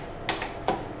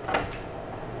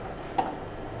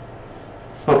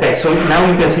 Okay, so now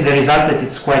you can see the result that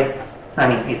it's quite, I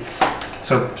mean, it's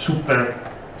sort of super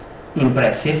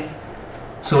impressive.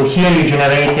 So here you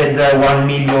generated 1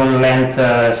 million length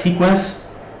sequence.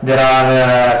 There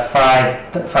are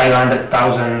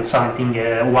 500,000 something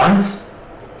ones.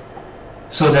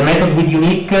 So the method with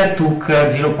unique took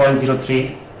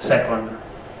 0.03 seconds.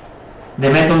 The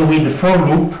method with the for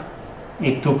loop,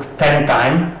 it took 10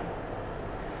 times.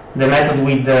 The method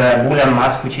with the Boolean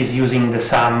mask, which is using the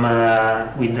sum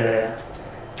with the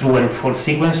true and false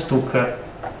sequence, took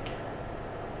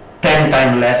 10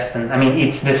 times less than, I mean,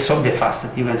 it's the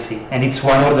fastest you can see, and it's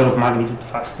 1 order of magnitude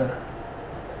faster.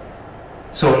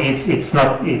 So it's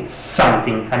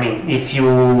something. I mean, if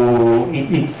you,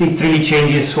 it really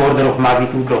changes order of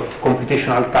magnitude of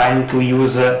computational time to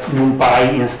use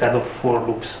NumPy instead of for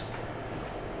loops.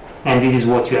 And this is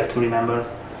what you have to remember.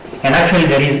 And actually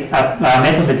there is a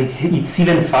method that it's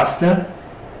even faster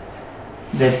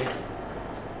that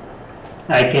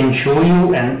I can show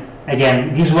you. And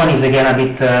again, this one is again a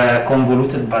bit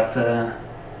convoluted, but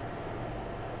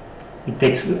it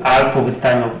takes half of the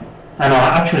time of, no,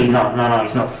 actually no,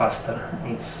 it's not faster.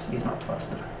 It's not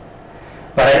faster.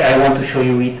 But I want to show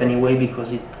you it anyway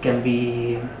because it can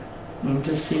be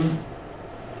interesting.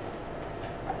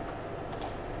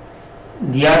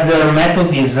 The other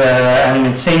method is, I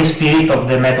mean, same spirit of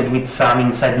the method with sum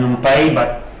inside NumPy,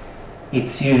 but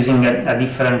it's using a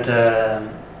different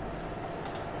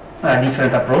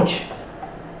approach.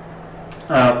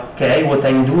 Okay, what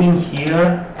I'm doing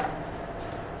here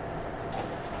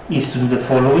is to do the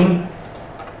following.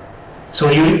 So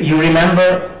you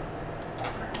remember,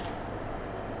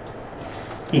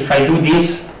 if I do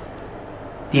this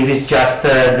is just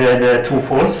the true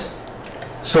false.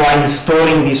 So I'm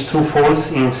storing these true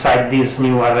false inside this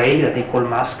new array that I call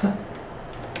mask.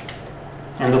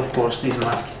 And of course this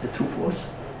mask is the true false.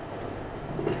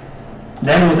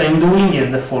 Then what I'm doing is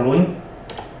the following.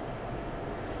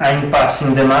 I'm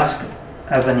passing the mask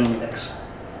as an index.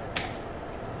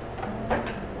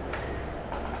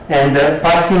 And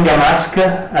passing a mask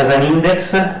as an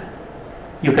index,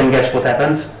 you can guess what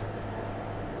happens.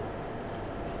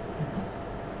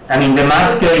 I mean, the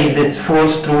mask is the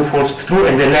false, true,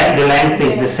 and the length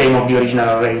is the same of the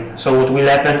original array. So what will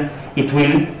happen, it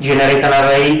will generate an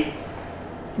array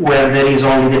where there is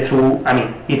only the true, I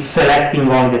mean, it's selecting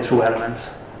only the true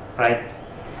elements, right?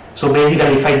 So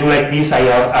basically, if I do like this, I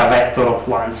have a vector of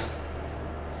ones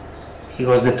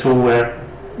because the true were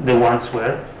the ones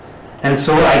were. And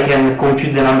so I can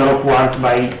compute the number of ones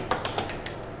by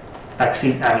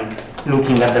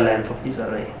looking at the length of this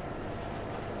array.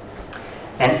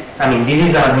 And this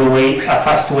is another way, a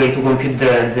fast way to compute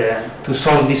to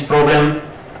solve this problem.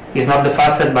 It's not the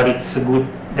fastest, but it's good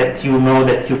that you know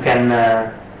that you can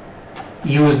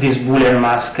use this Boolean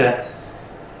mask.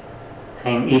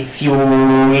 And if you,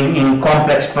 in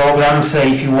complex programs,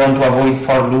 if you want to avoid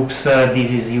for loops,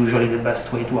 this is usually the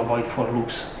best way to avoid for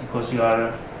loops, because you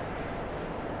are,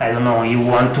 you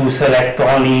want to select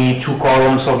only 2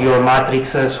 columns of your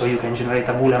matrix, so you can generate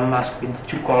a Boolean mask with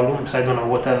 2 columns,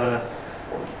 whatever.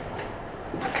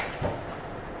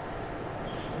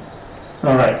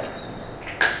 All right.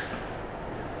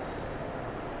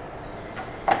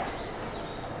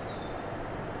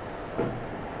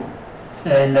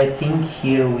 And I think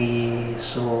here we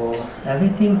saw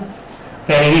everything.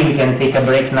 Okay, maybe we can take a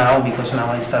break now, because now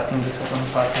I'm starting the second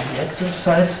part of the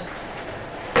exercise.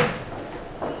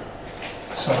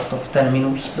 Sort of 10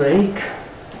 minutes break.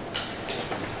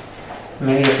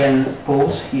 Maybe I can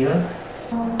pause here.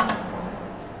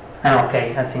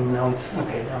 Okay, I think now it's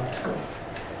okay. Now it's good.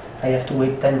 I have to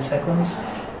wait 10 seconds.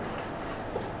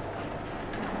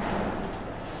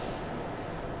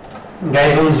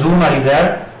 Guys on Zoom, are you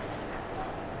there?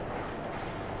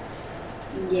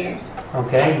 Yes.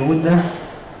 Okay, good.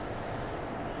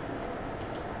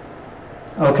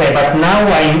 Okay, but now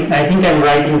I think I'm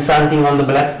writing something on the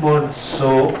blackboard,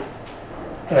 so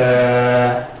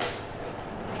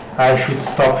I should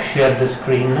stop share the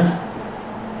screen.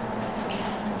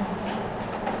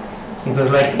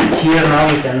 Because like here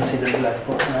now you can see the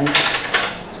blackboard, right?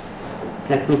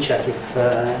 Let me check if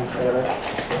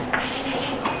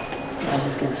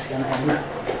you can see an N.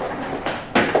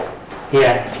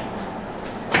 Yeah.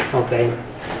 Okay.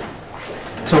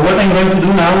 So what I'm going to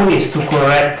do now is to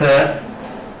correct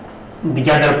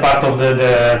the other part of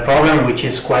the problem, which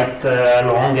is quite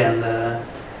long, and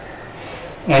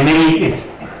maybe it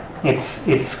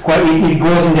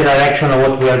goes in the direction of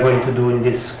what we are going to do in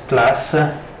this class,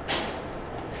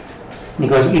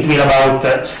 because it will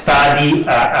about study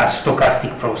a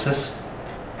stochastic process.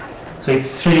 So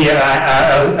it's really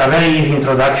a very easy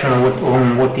introduction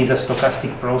on what is a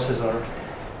stochastic process, or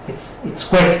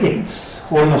it's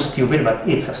almost stupid, but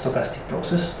it's a stochastic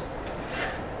process.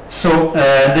 So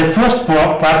the first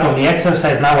part of the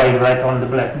exercise, now I write on the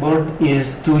blackboard,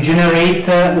 is to generate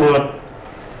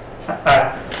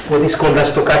what is called a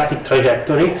stochastic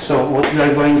trajectory. So what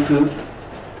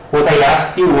I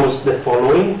asked you was the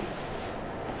following.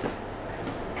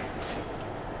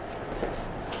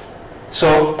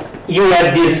 So you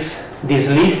have this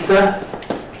list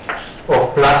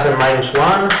of plus and minus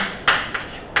 1.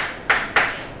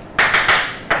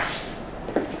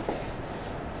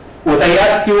 What I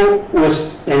asked you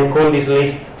was, and call this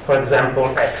list, for example,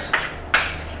 x,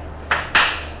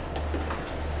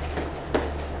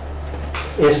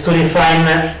 is to define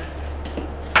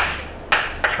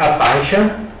a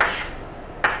function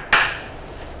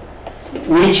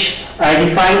which I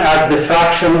define as the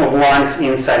fraction of ones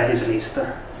inside this list.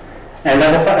 And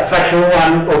as a fraction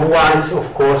of ones,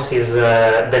 of course, is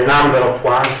the number of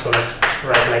ones, so let's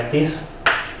write like this,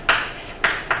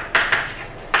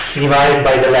 divided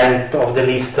by the length of the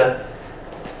list.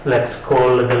 Let's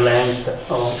call the length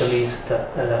of the list,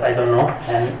 I don't know,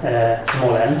 n,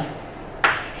 small n.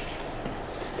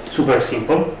 Super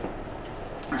simple.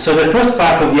 So the first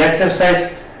part of the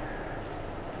exercise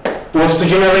was to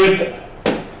generate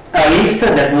a list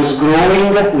that was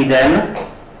growing with n,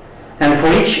 and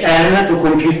for each n to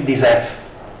compute this f.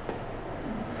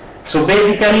 So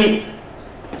basically,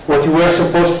 what you were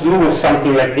supposed to do was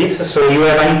something like this. So you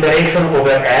have an iteration over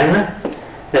n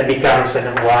that becomes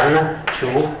 1,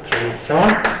 2, 3, and so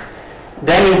on.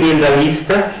 Then you build a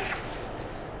list,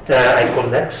 I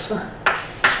call x.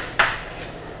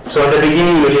 So at the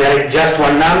beginning you generate just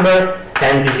one number,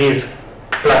 and this is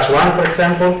plus 1, for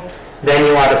example. Then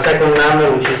you add a second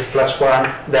number, which is plus 1.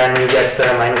 Then you get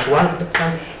minus 1, for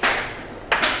example.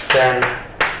 Then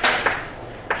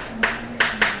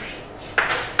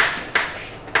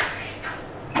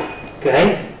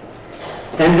okay,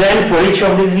 and then for each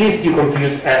of these lists you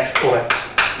compute f of x,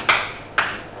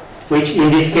 which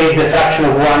in this case the fraction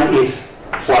of 1 is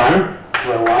 1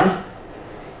 over 1.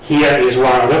 Here is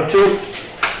 1 over 2,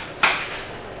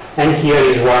 and here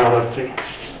is 1 over 3.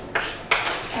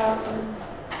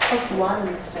 Of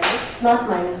 1s, right? Not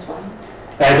minus 1.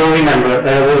 I don't remember.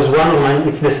 There was 1 or 1.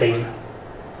 It's the same.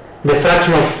 The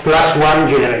fraction of plus 1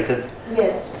 generated.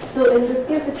 Yes. So in this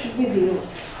case it should be 0.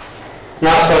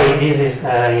 No, sorry. This is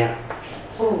yeah.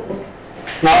 Oh, okay.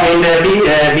 Now,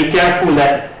 and be careful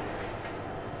that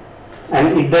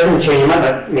and it doesn't change much,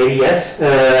 but maybe yes.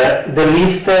 The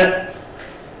list,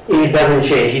 it doesn't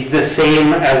change. It's the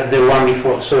same as the one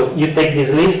before. So you take this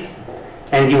list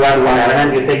and you add one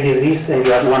element. You take this list and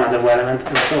you add one other element,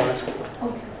 and so on and so forth.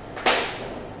 Okay.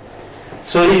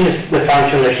 So this is the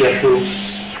function that you have to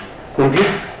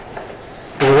compute.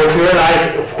 And what you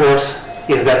realize, of course,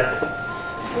 is that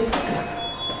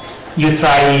you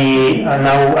try,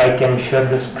 now I can share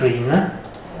the screen.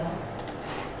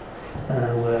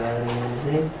 Where is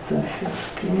it? Share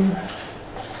screen.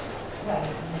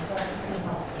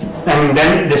 And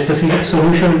then the specific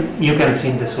solution, you can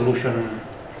see the solution,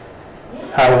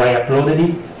 how I uploaded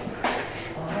it.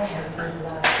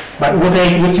 But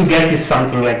what you get is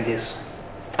something like this,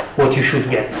 what you should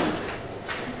get.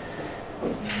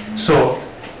 So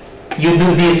you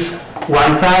do this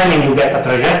one time and you get a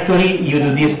trajectory, you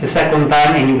do this the second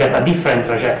time and you get a different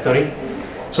trajectory.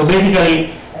 So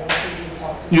basically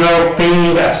you are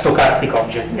obtaining a stochastic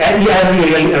object. Every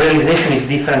realization is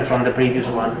different from the previous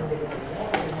one,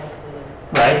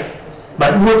 right?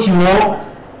 But what you know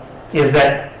is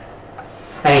that,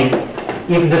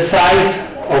 if the size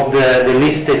of the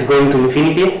list is going to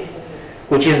infinity,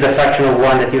 which is the fraction of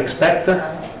 1 that you expect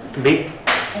to be,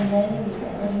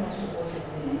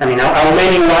 how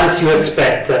many ones you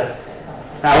expect,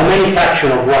 how many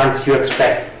fraction of ones you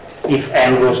expect if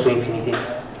n goes to infinity?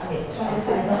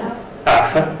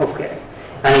 Half, okay.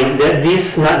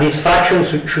 This fraction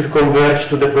should converge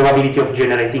to the probability of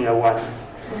generating a 1.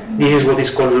 This is what is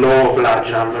called law of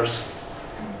large numbers.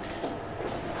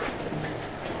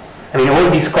 All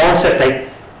these concepts,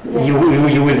 you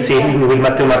will see with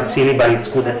mathematics, but it's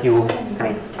good that you,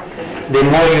 the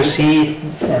more you see,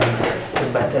 the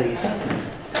better it is.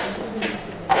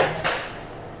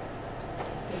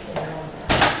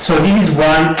 So this is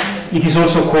one, it is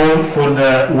also called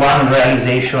the one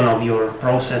realization of your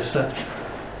process.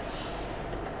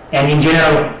 And in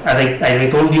general, as I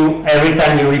told you, every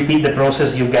time you repeat the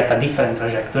process, you get a different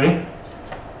trajectory.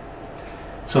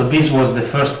 So this was the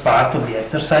first part of the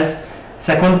exercise.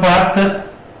 Second part, do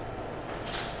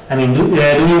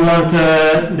you want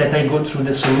that I go through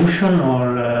the solution,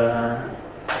 or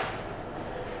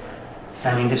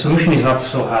the solution is not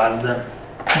so hard.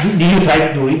 Did you try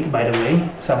to do it, by the way?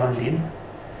 Someone did.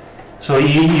 So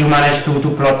you managed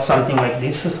to plot something like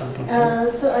this, or something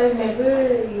similar? So I've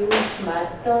never used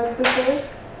Matplotlib before.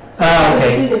 So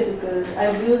okay. It's really difficult.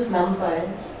 I've used NumPy,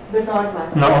 but not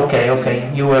Matplotlib. No,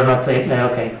 okay. You were not,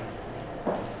 okay.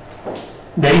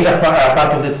 There is a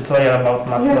part of the tutorial about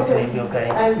Matplotlib, yes. okay.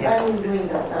 I'm doing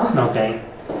that now. Okay.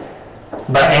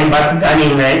 But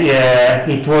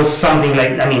it was something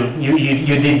like,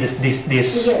 you did this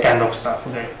yes. kind of stuff,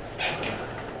 okay.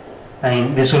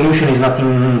 The solution is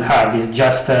nothing hard, it's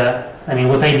just,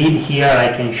 what I did here,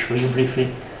 I can show you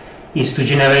briefly, is to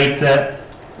generate,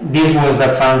 this was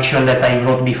the function that I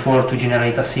wrote before to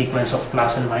generate a sequence of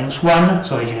plus and minus 1,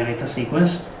 so I generate a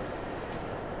sequence.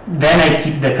 Then I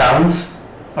keep the counts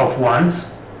of ones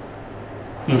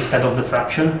instead of the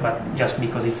fraction, but just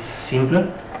because it's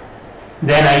simpler.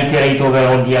 Then I iterate over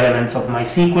all the elements of my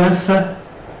sequence,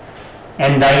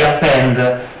 and I append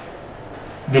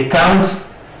the counts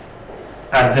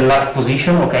at the last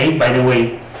position. Okay, by the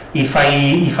way, if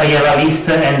I have a list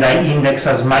and I index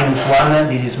as -1,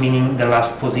 this is meaning the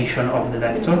last position of the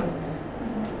vector.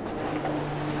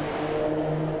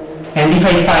 And if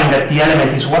I find that the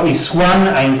element is 1,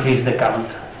 I increase the count.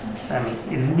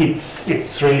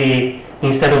 It's really,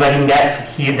 instead of having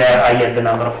f here, there I have the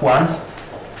number of ones.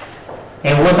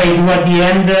 And what I do at the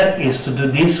end is to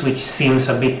do this, which seems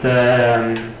a bit,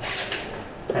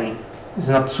 it's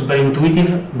not super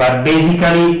intuitive, but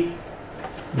basically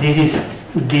this is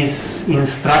this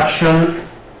instruction.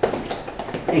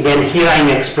 Again, here I'm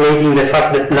exploiting the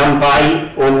fact that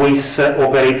NumPy always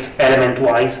operates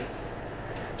element-wise.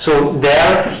 So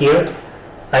here,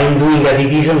 I'm doing a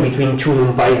division between two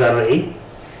NumPy's array.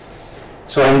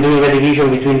 So I'm doing a division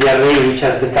between the array which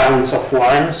has the counts of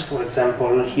ones. For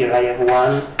example, here I have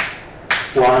 1,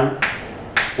 1,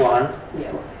 1.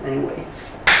 Yeah, anyway.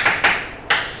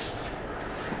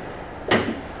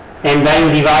 And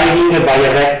I'm dividing by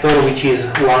a vector which is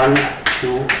 1,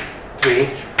 2, 3,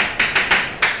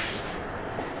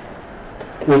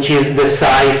 which is the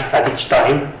size at each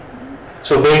time.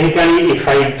 So basically, if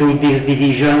I do this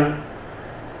division,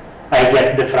 I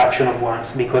get the fraction of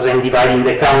ones, because I'm dividing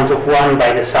the count of 1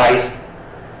 by the size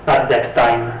at that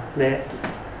time.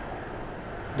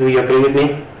 Do you agree with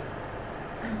me?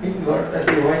 You are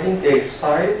dividing the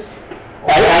size?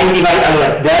 I'm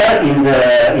dividing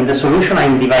there in the solution.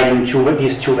 I'm dividing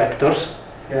these two vectors.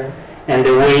 Yeah. And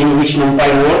the way in which NumPy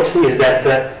works is that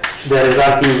the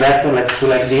resulting vector, let's do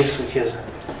like this, which is,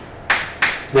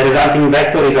 the resulting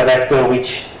vector is a vector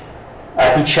which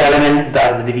at each element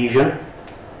does the division.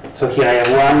 So here I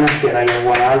have 1, here I have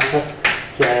 1 alpha,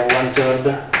 here I have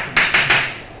 1/3,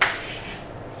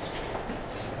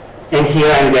 and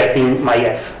here I'm getting my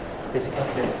f,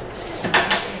 basically.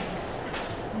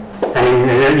 I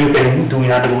mean, you can do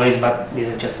in other ways, but this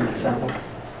is just an example.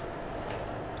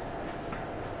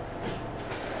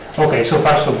 Okay, so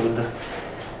far so good.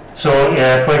 So,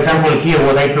 for example, here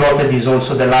what I plotted is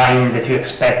also the line that you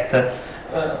expect to...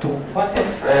 What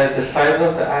if the size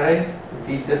of the array would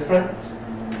be different?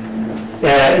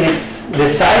 The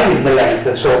size is the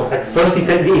length, so at first it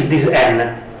is this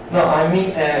n. No, I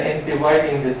mean in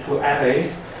dividing the two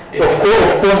arrays. Of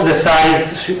course the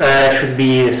size should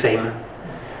be the same.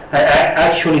 I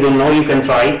actually don't know, you can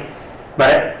try,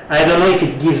 but I don't know if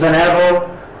it gives an error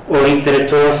or it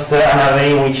returns an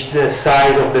array in which the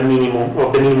size of the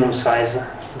minimum size,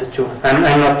 the two. I'm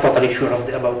not totally sure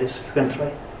about this. You can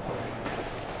try.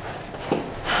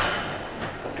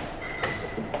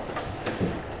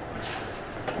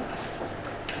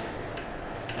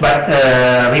 But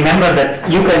remember that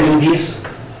you can do this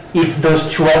if those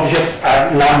two objects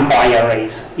are NumPy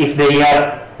arrays. If they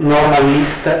are normal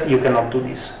list, you cannot do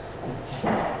this.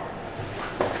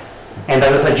 And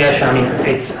as a suggestion, I mean,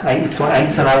 it's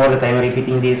an hour that I'm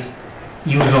repeating this.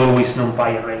 Use always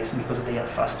NumPy arrays because they are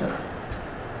faster.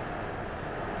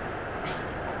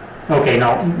 Okay,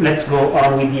 now let's go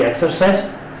on with the exercise.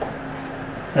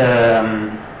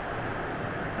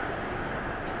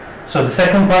 So the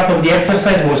second part of the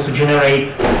exercise was to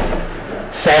generate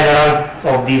several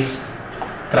of these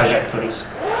trajectories.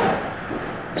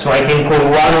 So I can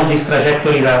call one of these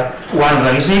trajectories one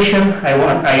realization.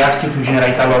 I ask you to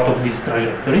generate a lot of these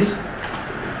trajectories.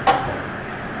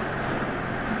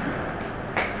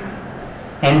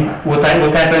 And what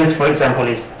happens, for example,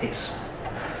 is this.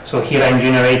 So here I'm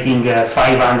generating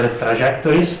 500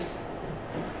 trajectories,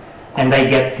 and I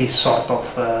get this sort of.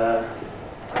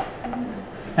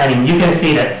 I mean, you can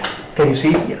see that. Can you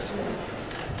see it? Yes.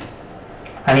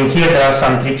 I mean, here there are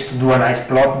some tricks to do a nice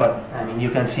plot, but I mean, you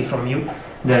can see from you.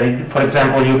 For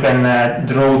example, you can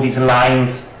draw these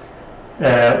lines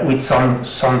with some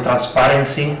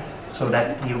transparency, so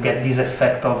that you get this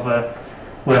effect of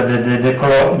where the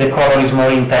color is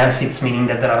more intense. It's meaning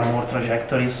that there are more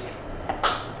trajectories.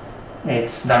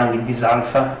 It's done with this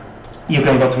alpha. You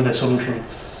can go through the solution.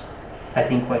 It's, I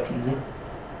think, quite easy.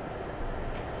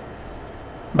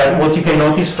 But what you can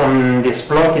notice from this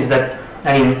plot is that,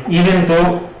 I mean, even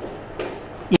though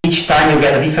each time you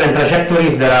get a different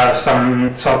trajectories, there are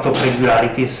some sort of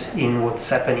regularities in what's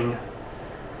happening.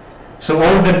 So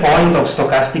all the point of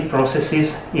stochastic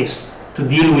processes is to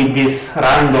deal with these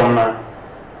random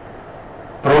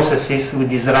processes, with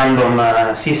this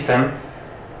random system,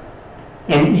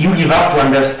 and you give up to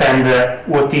understand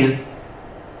what is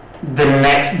the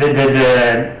next,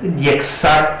 the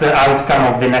exact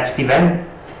outcome of the next event.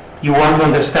 You want to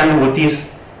understand what is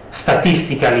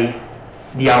statistically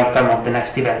the outcome of the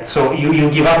next event. So you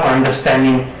give up on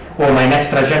understanding, oh, my next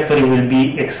trajectory will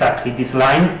be exactly this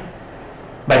line,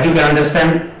 but you can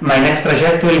understand my next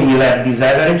trajectory will have this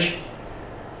average,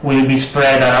 will be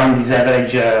spread around this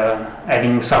average,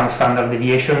 having some standard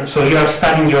deviation. So you are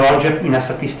studying your object in a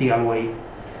statistical way,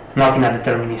 not in a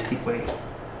deterministic way.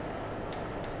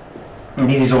 And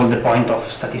this is all the point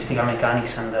of statistical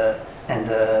mechanics and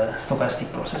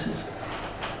stochastic processes.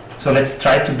 So let's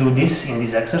try to do this in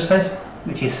this exercise,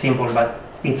 which is simple, but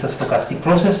it's a stochastic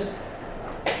process.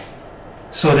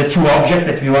 So the two objects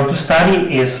that we want to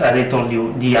study is, as I told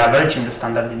you, the average and the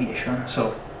standard deviation.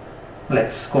 So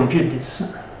let's compute this.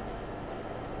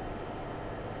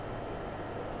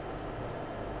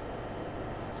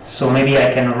 So maybe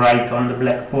I can write on the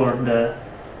blackboard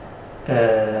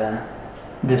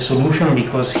the solution,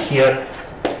 because here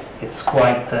it's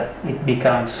quite, it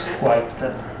becomes quite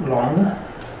long.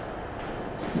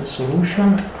 The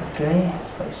solution, okay,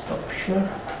 if I stop share.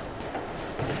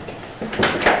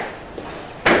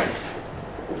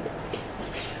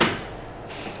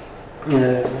 I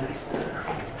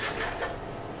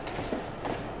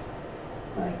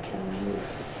can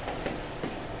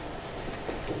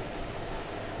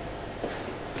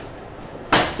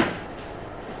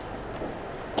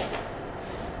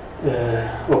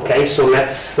okay, so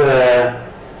let's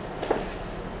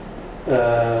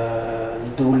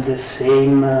do the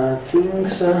same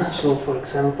things. So for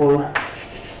example,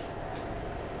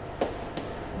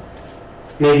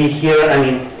 maybe here, I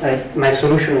mean, my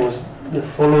solution was the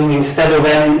following. Instead of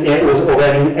n, it was of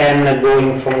having n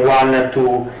going from 1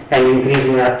 to n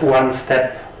increasing at one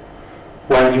step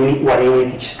one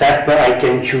unit each step, I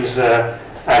can choose a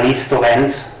list of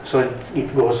n's, so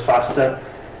it goes faster.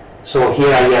 So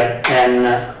here I have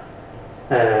n,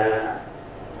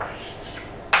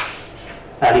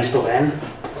 a list of n,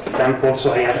 for example,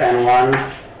 so I have n1,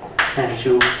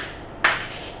 n2,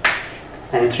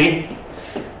 n3.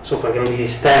 So for example,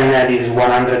 this is 10, this is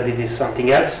 100, this is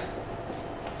something else.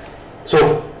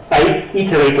 So I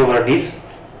iterate over this.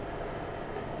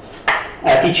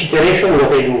 At each iteration,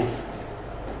 what I do?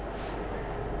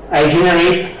 I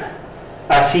generate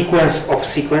a sequence of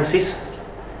sequences.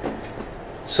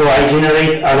 So I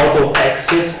generate a lot of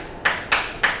x's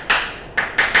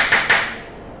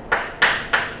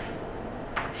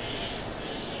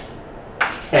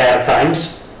r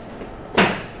times.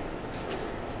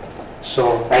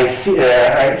 So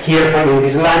here in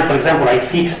this line, for example, I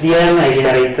fix the n, I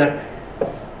generate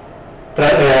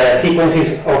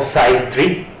sequences of size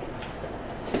 3.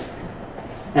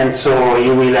 And so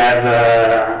you will have,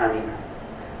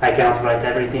 I cannot write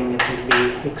everything, it will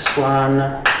be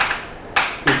x1,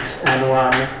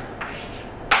 xn1,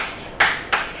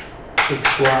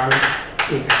 x1,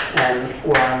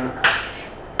 xn1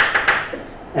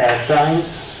 r times.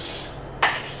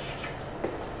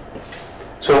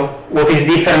 So what is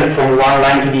different from one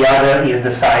line to the other is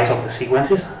the size of the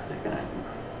sequences.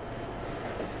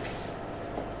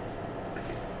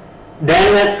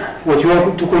 Then what you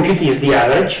want to compute is the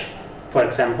average, for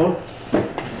example,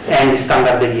 and the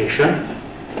standard deviation.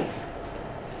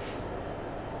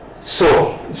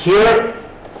 So here,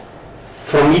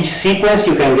 from each sequence,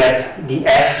 you can get the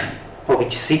f of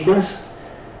each sequence.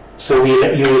 So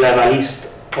you will have a list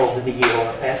of the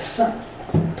f's.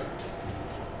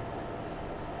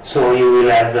 So you will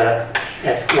have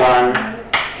f1,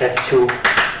 f2,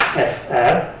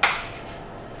 fr.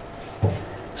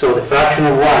 So the fraction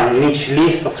of 1 in each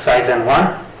list of size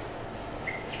n1.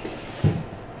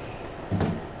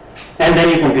 And then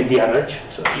you compute the average.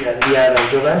 So you have the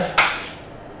average of f,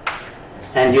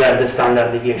 and you have the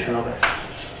standard deviation of f.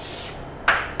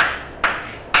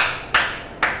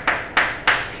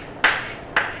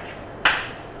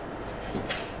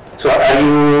 So are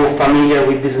you familiar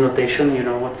with this notation? You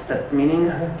know what's that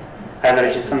meaning?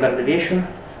 Average and standard deviation.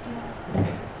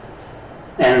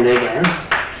 And again,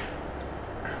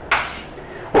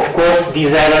 of course,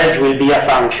 this average will be a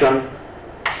function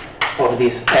of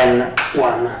this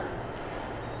n1.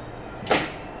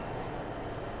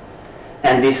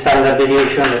 And this standard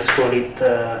deviation, let's call it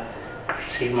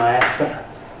sigma f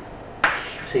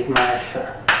n1 f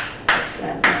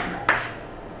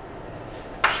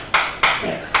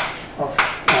of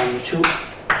n2,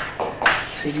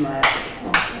 sigma f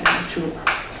of n2.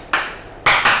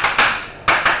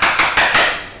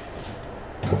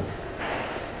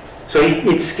 So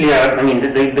it's clear,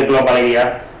 the global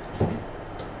area,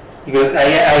 because I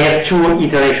have two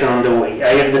iterations on the way.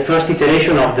 I have the first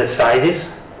iteration of the sizes,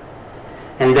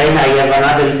 and then I have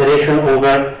another iteration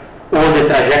over all the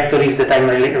trajectories that I'm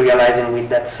realizing with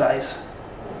that size.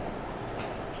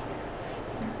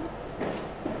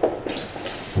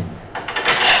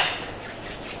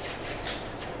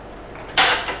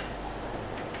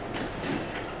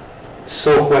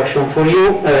 So question for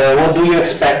you, what do you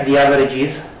expect the average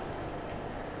is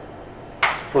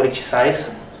for each size?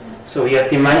 So you have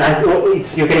to imagine,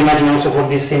 you can imagine also for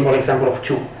this simple example of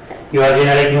 2. You are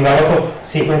generating a lot of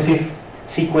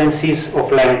sequences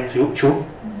of length 2,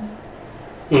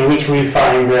 in which we will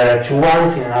find 2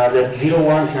 ones, in another 0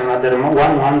 ones, in another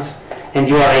 1 ones, and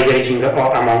you are averaging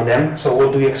among them. So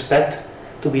what do you expect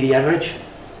to be the average?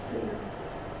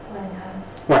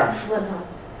 1/2. 1/2.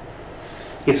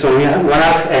 It's only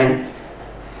 1/2, and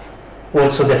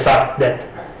also the fact that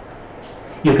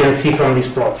you can see from this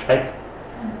plot, right?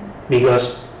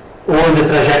 Because all the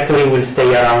trajectory will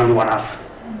stay around 1/2.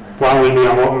 One will be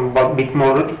a bit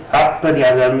more up, the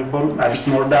other a bit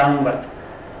more down, but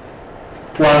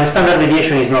the standard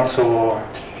deviation is not so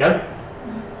clear.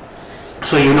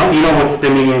 So you know what's the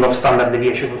meaning of standard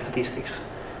deviation in statistics.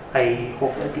 I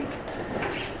hope I think.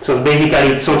 So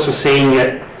basically, it's also saying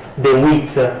the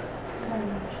width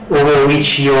over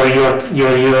which your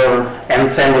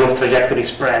ensemble of trajectory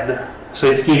spread. So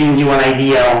it's giving you an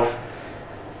idea of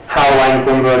how I'm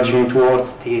converging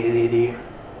towards the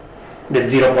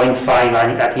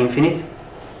 0.5 at infinite.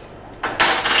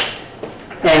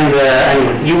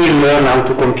 And you will learn how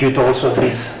to compute also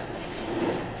this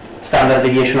standard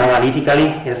deviation analytically.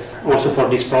 Yes, also for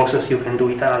this process you can do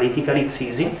it analytically, it's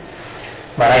easy.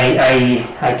 But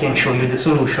I can show you the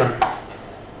solution.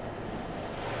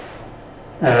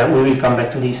 We will come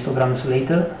back to the histograms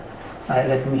later.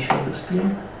 Let me show the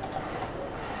screen.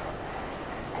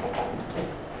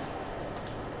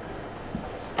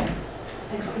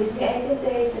 explicitly. I think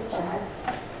there is a chat.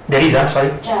 There is, I'm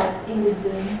sorry? Chat in the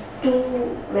Zoom.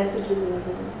 2 messages in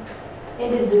Zoom.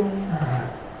 In the Zoom.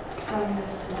 From the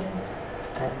students.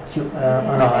 Thank you.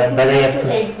 Oh no, I better have to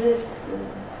exit.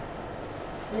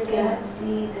 You cannot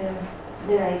see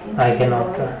the writing. I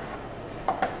cannot.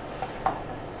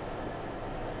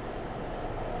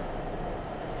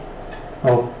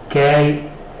 Okay.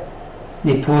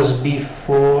 It was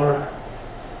before.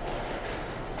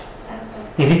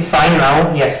 Is it fine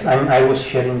now? Yes, I was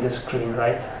sharing the screen,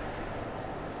 right?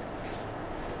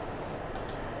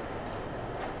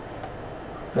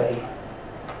 Okay.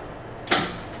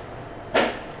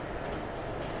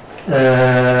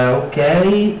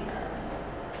 Okay.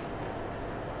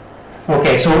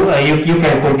 Okay, so you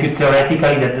can compute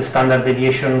theoretically that the standard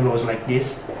deviation goes like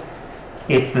this.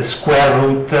 It's the square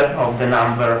root of the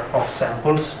number of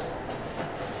samples.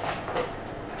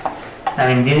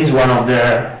 I mean, this is one of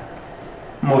the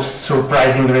most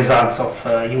surprising results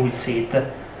of, you will see it,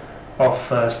 of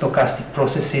stochastic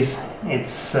processes.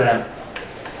 It's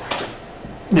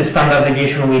the standard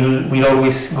deviation will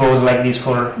always goes like this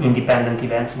for independent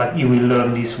events, but you will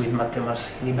learn this with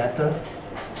mathematically better.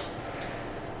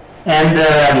 And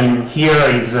I mean, here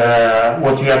is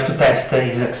what you have to test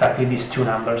is exactly these two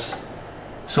numbers.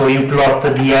 So you plot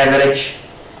the average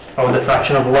of the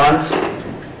fraction of ones,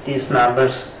 these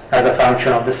numbers, as a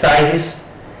function of the sizes,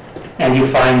 and you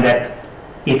find that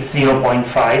it's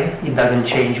 0.5. It doesn't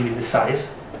change with the size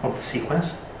of the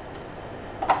sequence.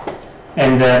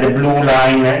 And the blue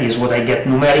line is what I get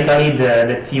numerically.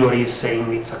 The theory is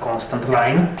saying it's a constant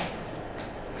line.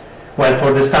 Well,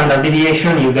 for the standard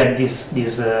deviation, you get this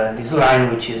line,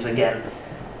 which is, again,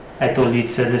 I told you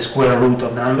it's the square root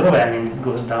of the number of n, and it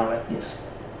goes down like this.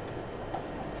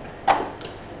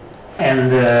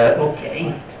 And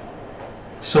okay,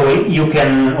 so you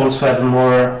can also have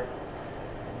more.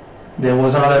 There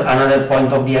was another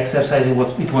point of the exercise. It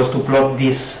was to plot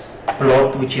this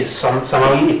plot, which is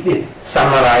somehow it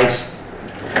summarizes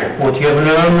what you have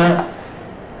learned.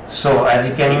 So as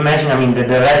you can imagine, I mean, the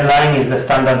red line is the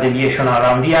standard deviation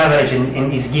around the average,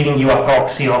 and is giving you a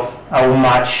proxy of how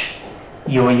much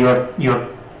your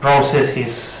process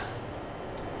is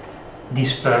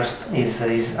dispersed,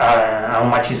 how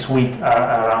much is width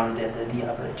around the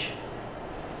average.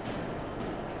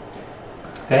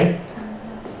 Okay.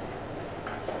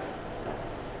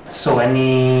 So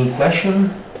any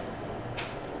question?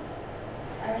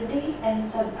 Are the m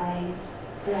sub i's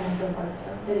random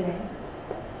also, the length?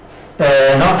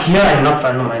 Not here. I'm not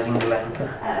randomizing the length.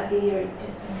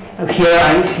 Here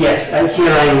I'm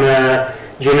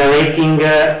generating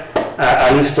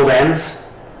a list of ends.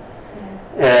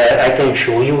 I can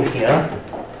show you here.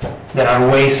 There are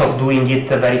ways of doing it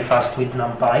very fast with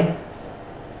NumPy.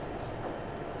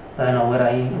 I don't know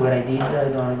where I did. I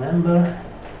don't remember.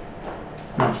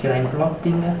 No, here I'm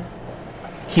plotting.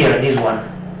 Here, this one,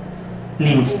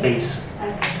 linspace.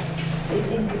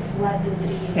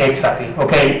 Exactly.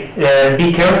 Okay.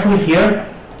 Be careful here.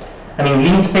 I mean,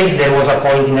 linspace. There was a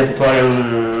point in the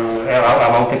tutorial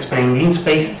about explaining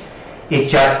linspace.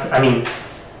 It's just, I mean,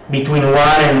 between 1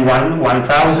 and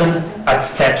 1,000 at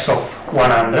steps of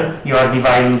 100. You are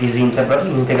dividing this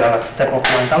integral at step of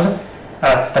 1,000,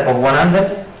 at step of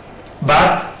 100,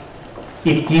 but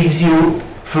it gives you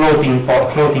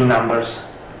floating numbers.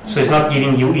 So it's not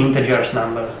giving you integers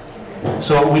number.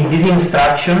 So with this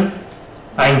instruction,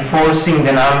 I'm forcing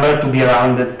the number to be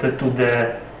rounded to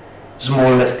the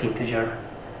smallest integer.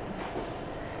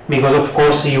 Because of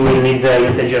course you will need the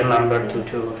integer number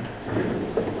to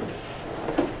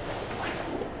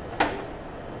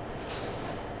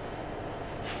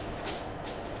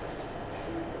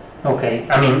Okay,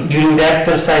 I mean, during the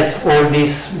exercise, all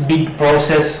this big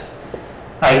process,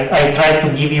 I tried to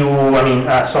give you, I mean,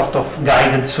 a sort of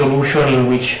guided solution in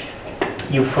which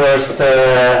you first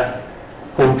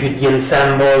compute the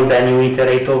ensemble, then you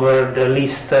iterate over the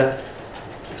list.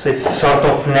 So it's a sort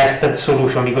of nested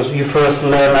solution, because you first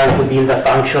learn how to build a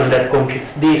function that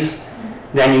computes this,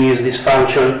 then you use this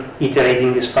function,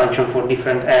 iterating this function for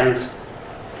different ends.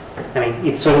 I mean,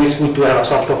 it's always good to have a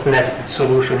sort of nested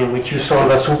solution in which you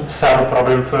solve a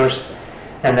sub-problem first,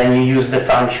 and then you use the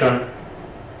function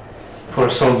for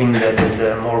solving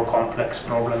the more complex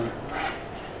problem.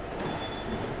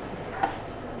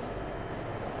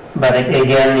 But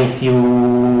again, if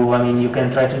you, I mean, you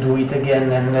can try to do it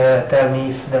again and tell me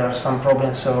if there are some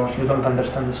problems or if you don't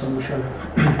understand the solution.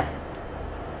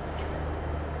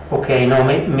 Okay, now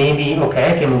maybe,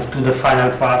 okay, I can move to the final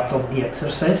part of the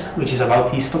exercise, which is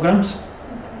about histograms.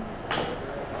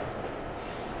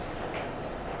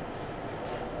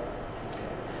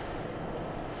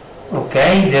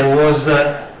 Okay, there was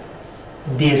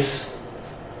this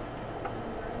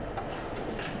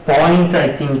point,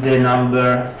 I think the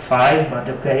number 5, but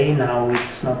okay, now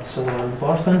it's not so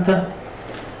important.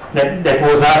 That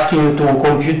was asking to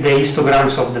compute the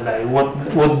histograms of the value.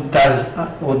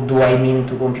 What do I mean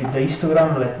to compute the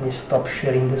histogram? Let me stop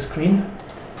sharing the screen.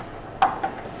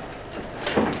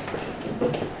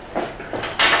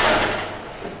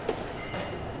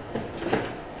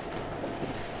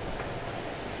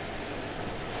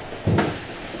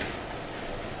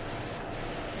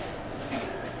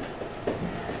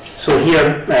 So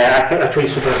here, actually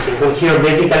super simple. Here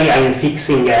basically I am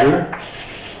fixing n.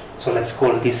 So let's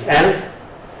call this n.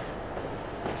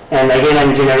 And again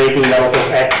I'm generating a lot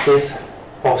of x's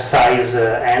of size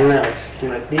n. Let's do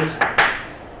like this.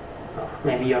 Oh,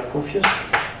 maybe you're confused.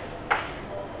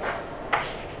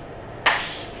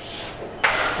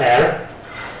 R.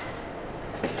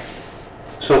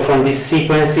 So from these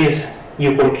sequences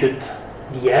you compute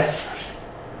the f.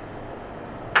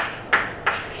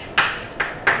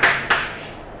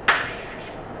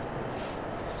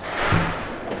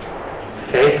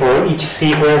 For each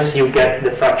sequence you get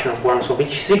the fraction of ones of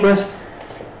each sequence,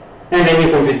 and then you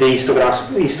compute the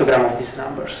histogram of these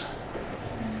numbers.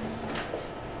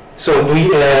 So are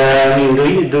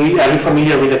you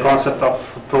familiar with the concept of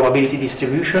probability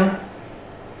distribution?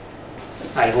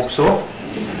 I hope so.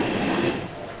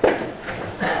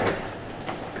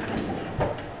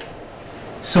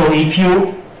 So if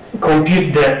you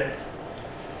compute the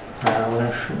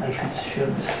I should share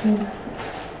the screen.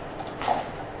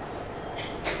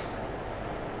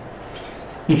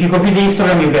 If you compute the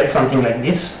histogram, you get something like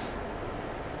this.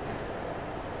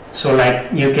 So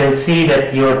like you can see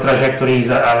that your trajectories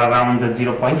are around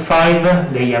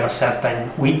 0.5. They have a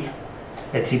certain width.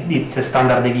 It's a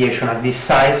standard deviation at this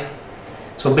size.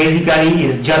 So basically,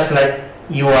 it's just like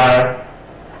you are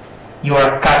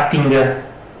cutting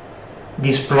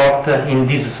this plot in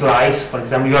this slice. For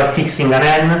example, you are fixing an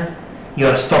n. You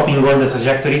are stopping all the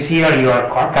trajectories here. You are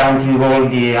counting all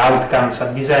the outcomes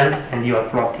at this end, and you are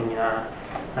plotting a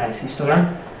nice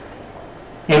histogram.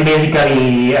 And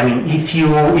basically, I mean, if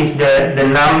the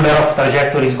number of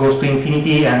trajectories goes to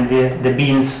infinity and the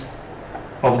bins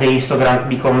of the histogram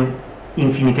become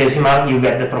infinitesimal, you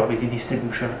get the probability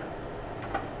distribution.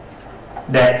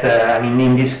 That I mean,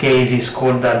 in this case, is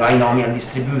called a binomial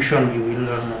distribution. You will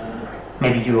learn.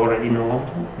 Maybe you already know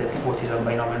what is a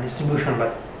binomial distribution,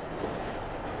 but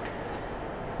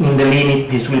in the limit,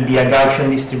 this will be a Gaussian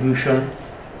distribution.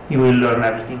 You will learn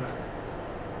everything.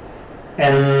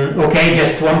 And okay,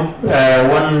 just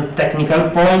one technical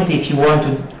point. If you want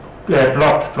to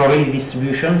plot probability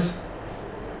distributions,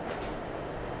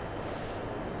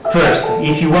 first,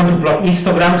 if you want to plot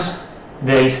histograms,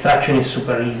 the instruction is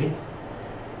super easy.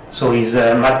 So it's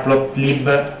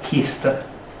matplotlib hist,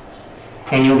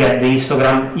 and you get the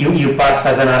histogram. You pass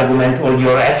as an argument all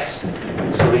your f's,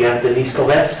 so you have the list of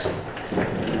f's,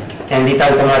 and it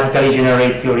automatically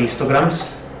generates your histograms.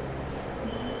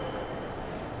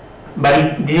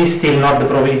 But this is still not the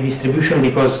probability distribution,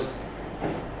 because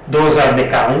those are the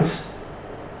counts.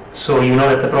 So you know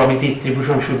that the probability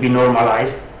distribution should be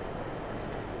normalized.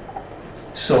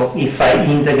 So if I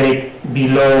integrate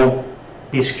below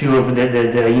this curve,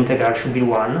 the integral should be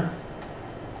 1.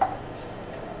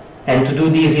 And to do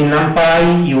this in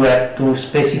NumPy, you have to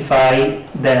specify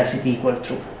density equal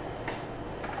to.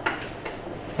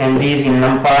 And this in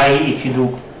NumPy, if you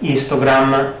do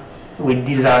histogram with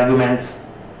these arguments,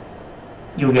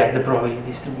 you get the probability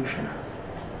distribution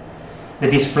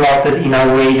that is plotted in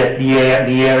a way that the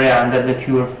area under the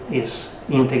curve is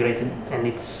integrated, and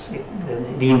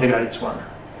the integral is 1.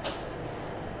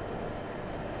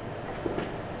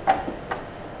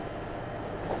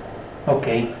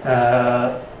 Okay,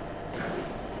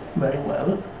 very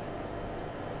well.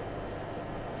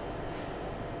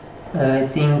 I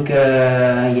think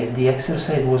yeah, the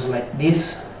exercise was like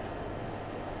this.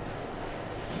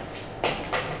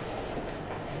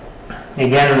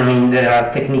 Again, I mean, there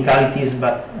are technicalities,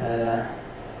 but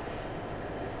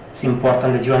it's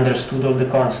important that you understood all the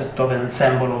concept of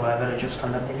ensemble, of average, of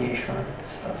standard deviation, and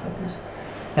stuff like this.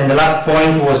 And the last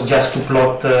point was just to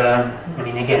plot, I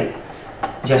mean, again,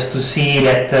 just to see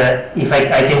that if I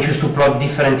can choose to plot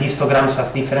different histograms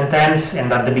at different ends,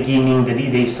 and at the beginning the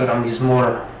histogram is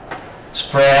more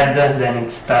spread, then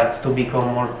it starts to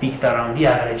become more peaked around the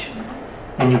average.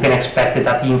 And you can expect that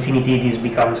at infinity this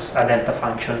becomes a delta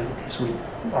function. It is with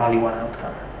only one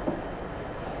outcome.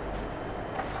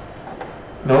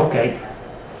 Okay.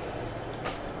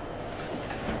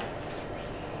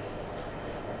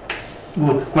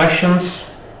 Good. Questions?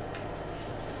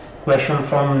 Question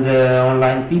from the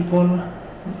online people?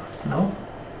 No?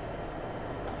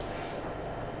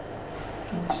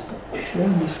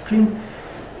 Sharing the screen.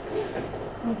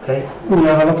 Okay, we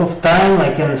have a lot of time.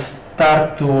 I can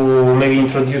start to maybe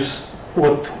introduce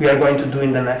what we are going to do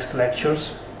in the next lectures.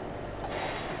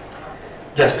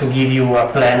 Just to give you a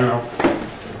plan of,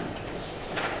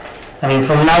 I mean,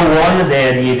 from now on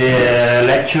the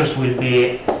lectures will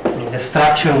be, the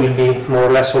structure will be more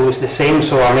or less always the same,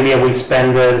 so maybe I will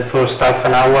spend the first half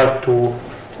an hour to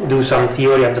do some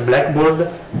theory at the blackboard,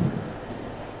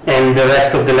 and the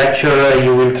rest of the lecture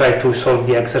you will try to solve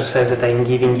the exercise that I'm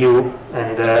giving you,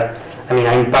 and I mean,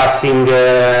 I'm passing,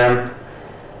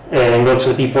 and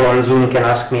also people on Zoom can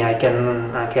ask me, I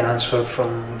can answer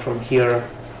from here.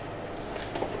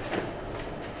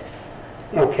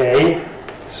 Okay,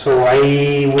 so I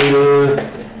will,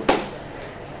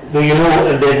 do you know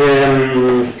that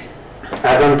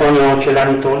as Antonio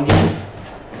Celani told you,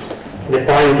 the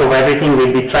point of everything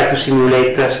will be try to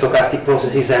simulate stochastic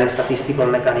processes and statistical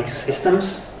mechanics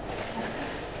systems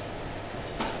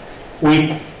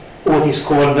with what is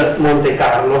called Monte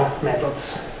Carlo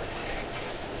methods.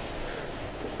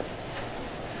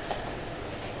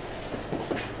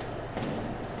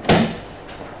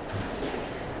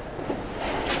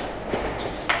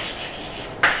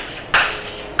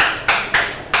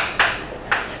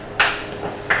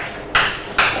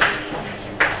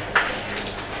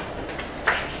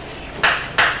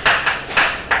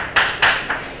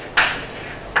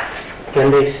 Can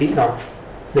they see? No,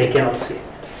 they cannot see.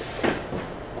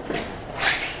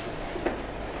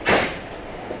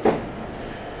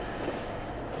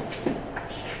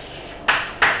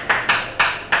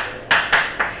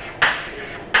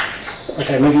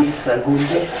 Okay, maybe it's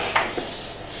good.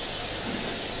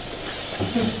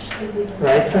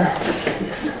 Right?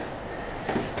 Yes.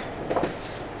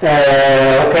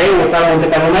 Okay, what are Monte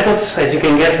Carlo methods? As you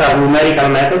can guess, are numerical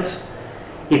methods.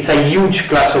 It's a huge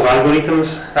class of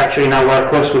algorithms. Actually, in our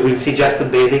course, we will see just the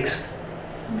basics,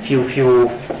 few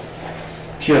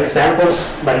examples,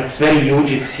 but it's very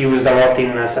huge. It's used a lot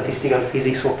in statistical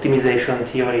physics, optimization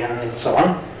theory, and so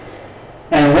on.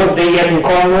 And what they have in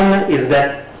common is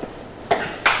that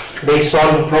they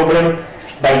solve the problem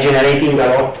by generating a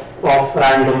lot of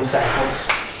random samples.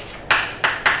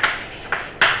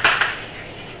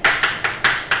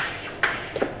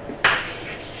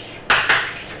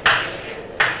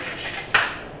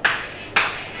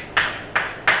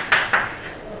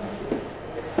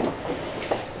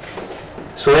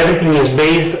 So everything is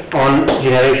based on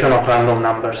generation of random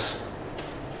numbers.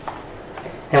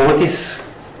 And what is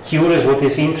curious, what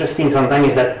is interesting sometimes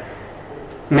is that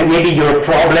maybe your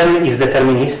problem is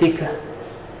deterministic,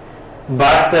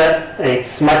 but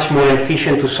it's much more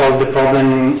efficient to solve the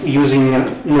problem using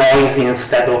noise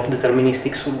instead of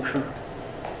deterministic solution.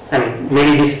 I mean,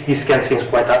 maybe this can seem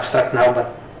quite abstract now,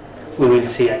 but we will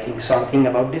see, I think, something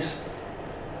about this.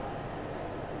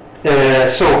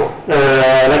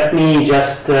 Let me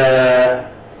just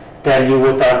tell you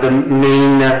what are the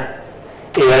main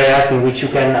areas in which you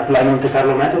can apply Monte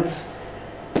Carlo methods.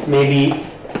 Maybe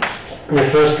the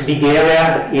first big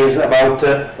area is about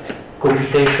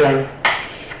computation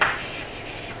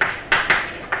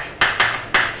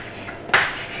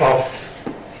of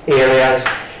areas,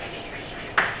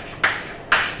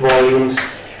 volumes,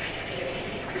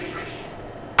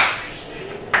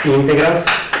 integrals.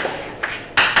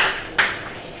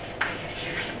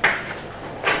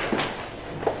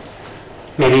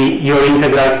 Maybe your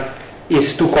integrals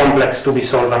is too complex to be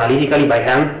solved analytically by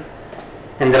hand,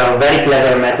 and there are very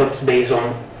clever methods based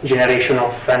on generation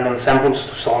of random samples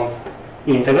to solve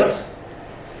integrals.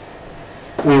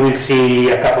 We will see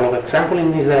a couple of examples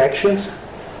in these directions.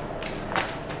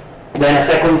 Then a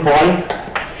second point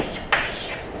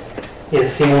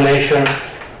is simulation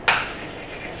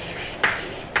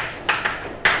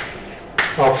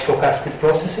of stochastic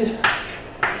processes.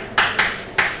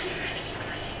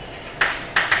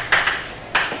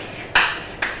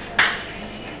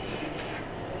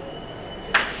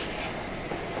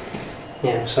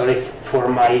 Yeah, sorry for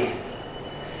my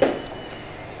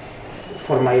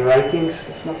writings.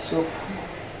 It's not so.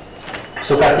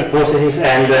 Stochastic processes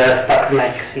and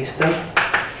stat-mech system.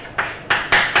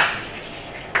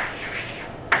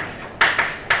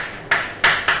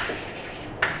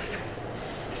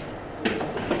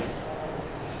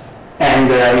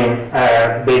 And I mean,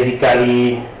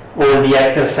 basically, all the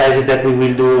exercises that we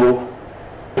will do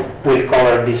will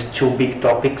cover these two big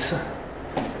topics.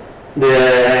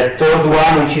 The third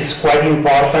one, which is quite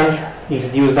important,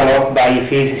 is used a lot by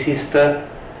physicists,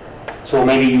 so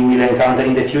maybe you will encounter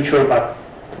in the future, but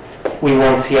we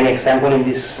won't see an example in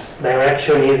this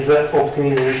direction, is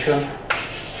optimization.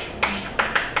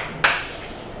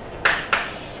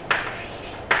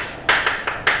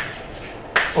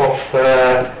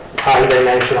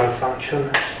 high-dimensional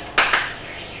function.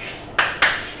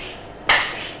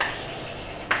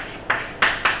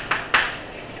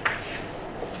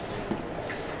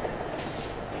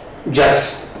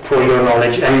 Just for your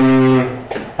knowledge, I mean,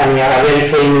 a very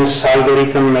famous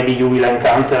algorithm maybe you will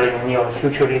encounter in your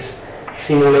future is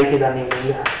simulated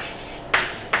annealing.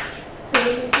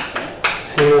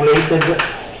 Simulated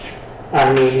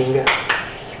annealing.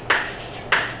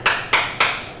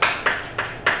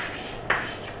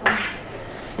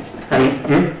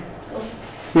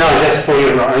 No, just for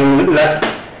you. I mean,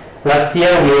 last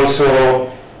year we also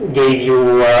gave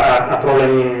you a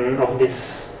problem of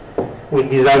this with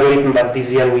this algorithm, but this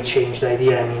year we changed the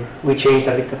idea. I mean, we changed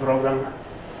a bit the program.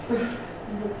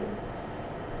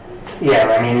 Yeah,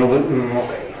 I mean,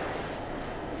 okay.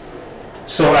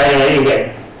 So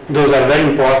again, those are very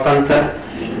important.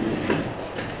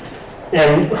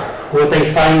 And what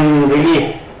I find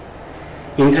really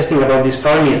interesting about this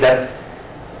problem is that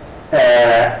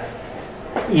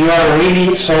you are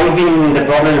really solving the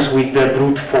problems with the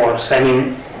brute force. I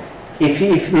mean, if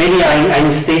maybe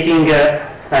I'm stating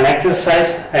an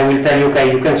exercise, I will tell you,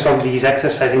 okay, you can solve this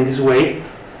exercise in this way,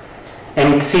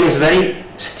 and it seems very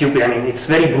stupid. I mean, it's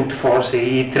very brute force.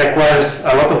 It requires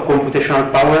a lot of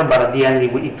computational power, but at the end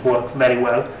it worked very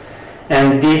well.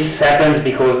 And this happens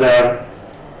because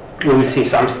we will see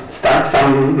some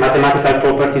mathematical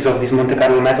properties of these Monte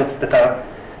Carlo methods that are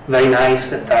very nice,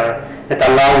 that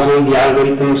allows all the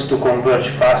algorithms to converge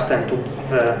fast and to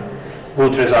give a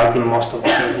good result in most of the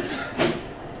cases.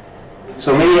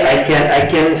 So maybe I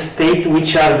can state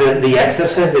which are the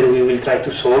exercises that we will try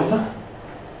to solve.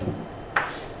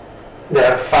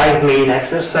 There are 5 main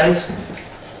exercises.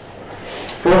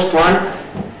 First one,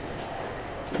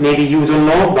 maybe you don't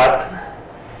know, but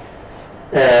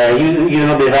you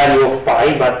know the value of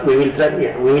pi, but we will try.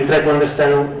 Yeah, we will try to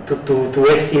understand to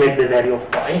estimate the value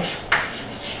of pi.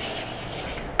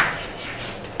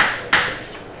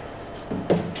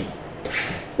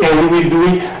 And we will do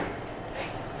it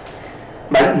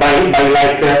by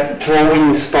like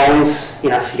throwing stones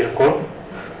in a circle.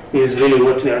 This is really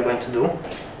what we are going to do.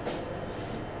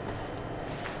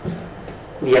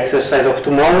 The exercise of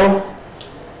tomorrow.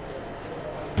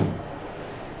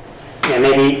 Yeah,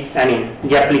 maybe, I mean,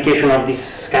 the application of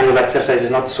this kind of exercise is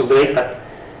not so great, but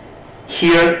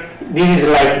here, this is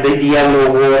like the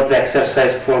yellow word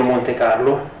exercise for Monte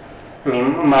Carlo. I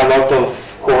mean, a lot of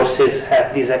courses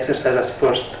have this exercise as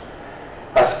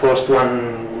first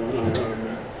one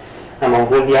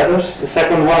among all the others. The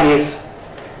second one is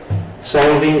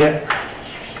solving a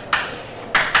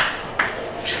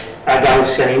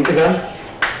Gaussian integral.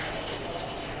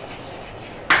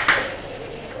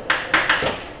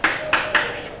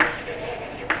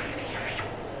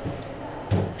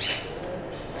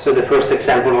 So the first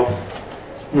example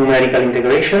of numerical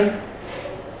integration.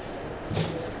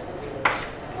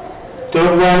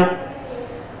 Third one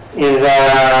is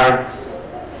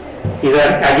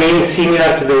again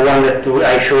similar to the one that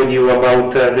I showed you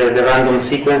about the random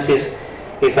sequences.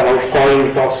 It's about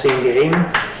coin tossing game.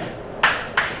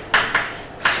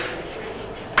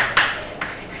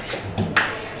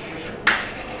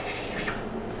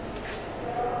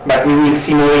 But we will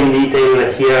see more in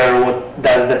detail here what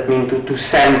does that mean to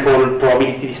sample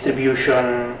probability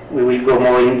distribution. We will go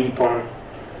more in deep on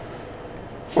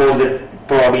all the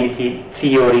probability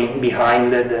theory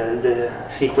behind the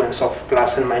sequence of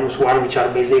plus and minus 1, which are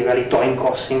basically coin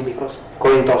tossing, because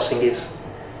coin tossing is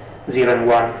 0 and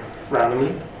 1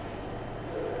 randomly.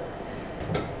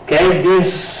 Okay,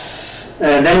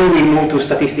 then we will move to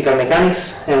statistical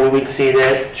mechanics, and we will see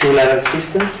the two-level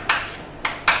system.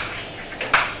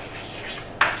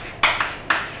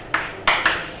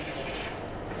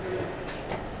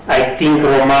 I think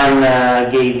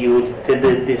Roman gave you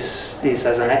this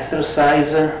as an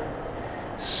exercise,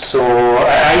 so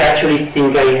I actually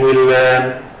think I will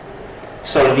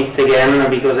solve it again,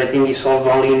 because I think he solved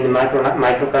only in the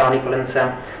microcanonical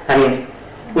ensemble. I mean,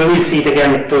 we will see it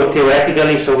again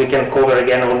theoretically, so we can cover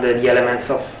again all the elements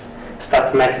of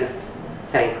stat method.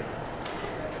 I mean,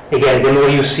 again, the more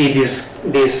you see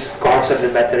this concept, the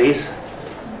better it is.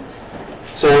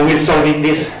 So we will solve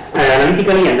this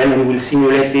analytically, and then we will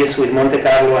simulate this with Monte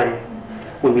Carlo, and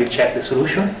we will check the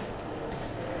solution.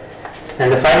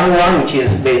 And the final one, which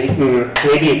is basically,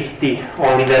 maybe it's the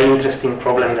only very interesting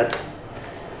problem that,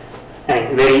 I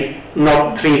mean, very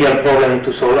not trivial problem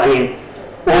to solve. I mean,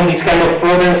 all these kind of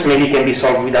problems maybe can be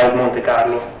solved without Monte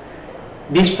Carlo.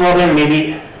 This problem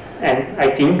maybe, and I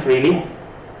think really,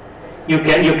 you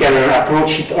can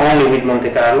approach it only with Monte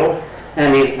Carlo,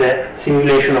 and is the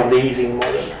simulation of the Ising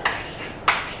model.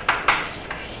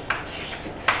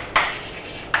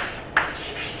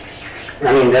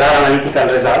 I mean, there are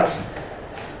analytical results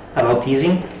about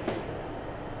teasing.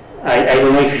 I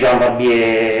don't know if Jean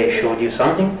Barbier showed you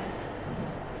something,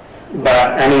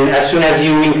 but I mean, as soon as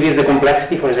you increase the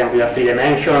complexity, for example, you have 3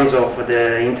 dimensions of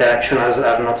the interactions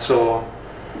are not so,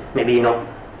 maybe not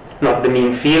the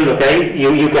mean field, okay?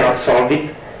 You cannot solve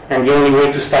it, and the only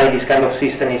way to study this kind of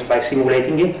system is by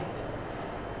simulating it.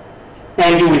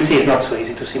 And you will see it's not so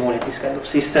easy to simulate this kind of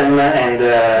system, and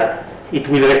it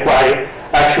will require,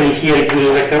 actually here it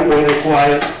will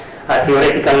require a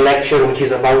theoretical lecture which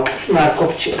is about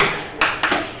Markov chain.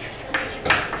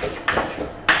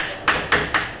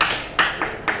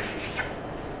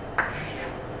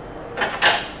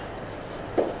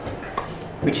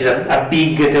 Which is a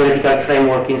big theoretical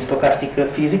framework in stochastic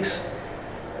physics.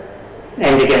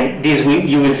 And again, this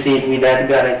you will see it with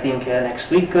Edgar, I think, next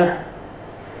week.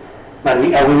 But we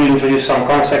will introduce some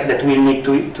concept that we need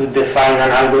to define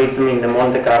an algorithm in the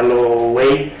Monte Carlo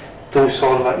way to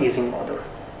solve an Ising model.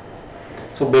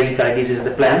 So basically this is the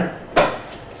plan.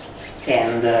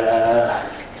 And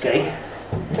okay.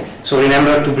 So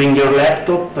remember to bring your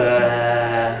laptop.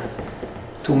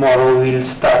 Tomorrow we'll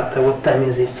start. What time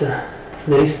is it?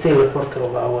 There is still a quarter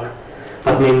of an hour,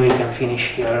 but maybe we can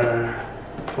finish here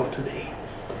for today.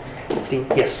 I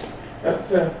think yes.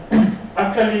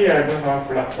 Actually, I don't have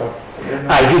a laptop.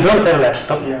 You don't have a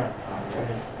laptop? Yeah,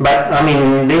 actually. But I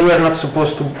mean, they were not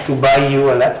supposed to buy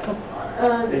you a laptop?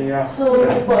 So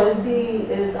the policy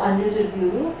is under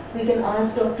review. We can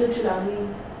ask Dr.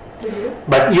 Chilani to do it.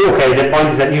 But okay, the point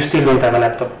is that you still don't have a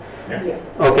laptop. Yeah.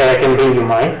 Okay, I can bring you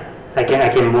mine. I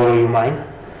can borrow you mine.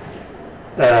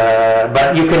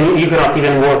 But you cannot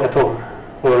even work at home,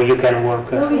 or you can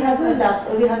work. No, we have a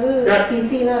laptop. We have a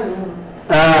PC in our room.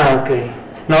 Okay.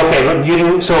 No, okay, but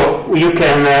you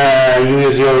can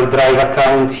use your Drive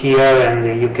account here, and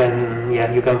you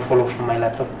can follow from my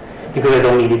laptop because I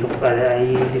don't need it.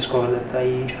 I discovered that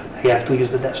I have to use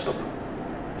the desktop.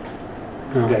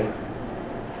 Okay.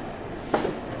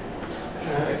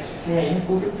 Excuse me, in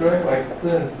Google Drive I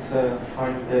couldn't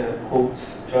find the codes,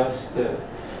 just the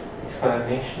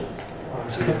explanations.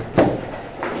 Okay.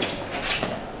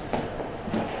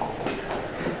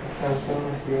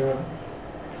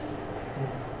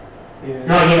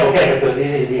 No, okay, because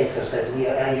this is the exercise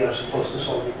here, and you are supposed to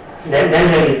solve it. Then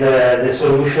there is the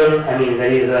solution. I mean,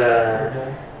 there is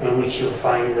in which you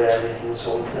find everything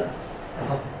solved.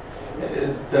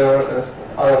 There are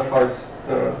other files.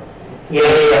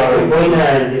 Yeah. Go in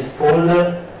this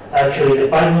folder. Actually, the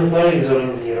Python tutorial is all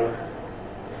in 0.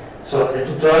 So the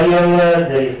tutorial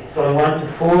there is from 1 to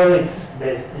 4.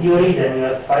 There's theory. Then you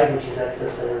have 5, which is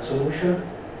exercise and solution.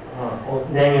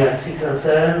 Then you have 6 and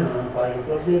 7 on Python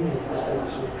solution.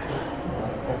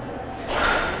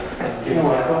 You're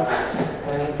welcome.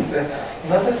 And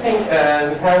another thing, we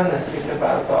haven't speak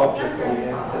about the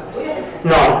object-oriented.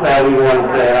 No, we won't.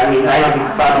 I mean, I'm a big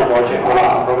fan of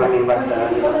object-oriented programming, but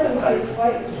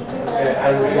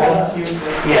and we won't use it.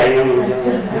 Yeah, you need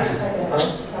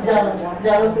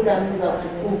Java programming is also.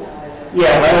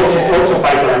 Yeah, but also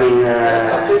Python. I mean,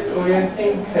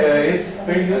 object-orienting is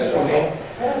very useful in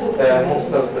most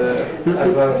of the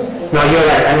advanced. No, you're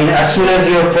right. I mean, as soon as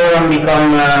your program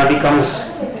becomes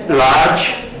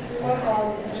large,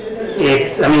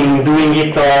 doing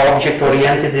it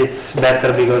object-oriented, it's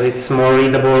better because it's more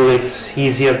readable, it's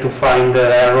easier to find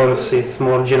errors, it's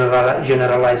more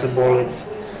generalizable.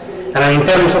 And in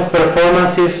terms of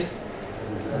performances,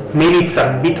 maybe it's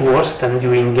a bit worse than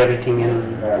doing everything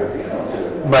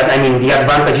but I mean, the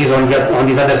advantages on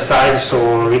this other side,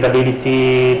 so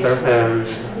readability,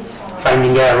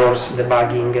 finding errors,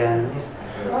 debugging, and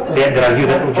they are good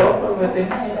at the job. The problem with this,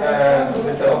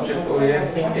 with the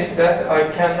object-orienting, is that I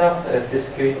cannot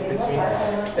distinguish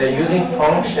between using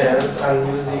functions and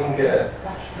using the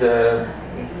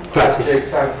classes.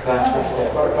 Objects and classes.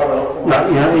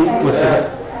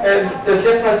 The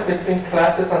difference between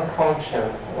classes and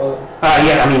functions.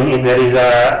 Yeah, I mean, there is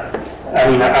a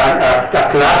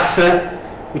class,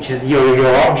 which is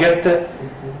your object,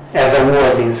 has a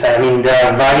word inside. I mean, there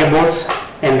are variables,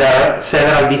 and there are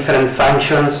several different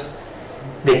functions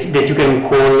that you can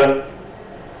call.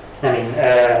 I mean,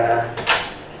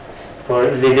 for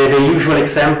the usual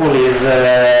example is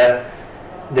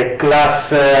the class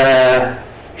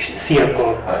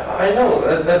circle. I know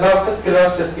about the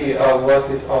philosophy of what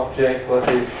is object, what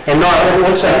is. And no,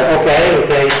 also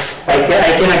okay. I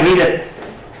can agree that.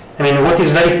 I mean, what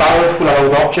is very powerful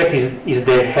about object is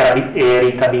the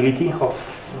heritability of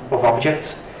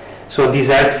objects. So this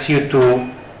helps you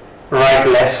to write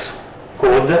less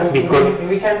code because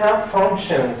we can have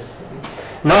functions.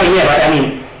 No, yeah, but I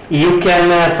mean, you can,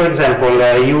 for example,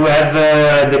 you have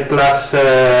the class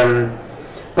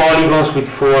polygons with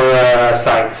 4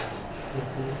 sides.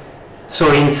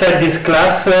 So inside this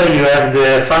class you have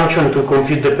the function to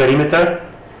compute the perimeter,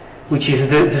 which is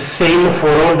the same for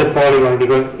all the polygons,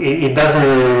 because it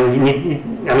doesn't need,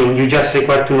 I mean, you just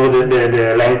require to know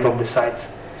the length of the sides.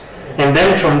 And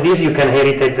then from this you can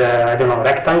inherit I don't know,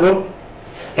 rectangle.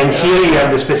 And here you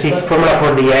have the specific formula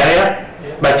for the area,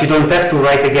 but you don't have to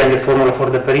write again the formula for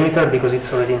the perimeter because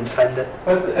it's already inside there.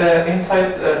 But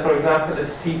inside, for example, a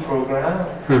C program,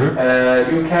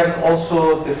 you can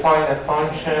also define a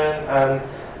function and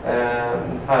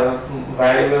have a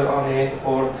variable on it,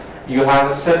 or you have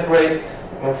a separate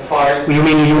file. You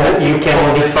mean you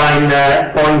can define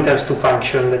pointers to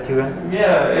function that you can?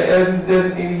 Yeah, and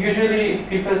usually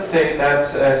people say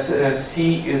that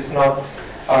C is not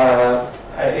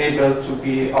able to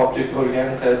be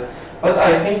object-oriented, but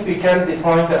I think we can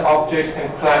define the objects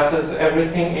and classes,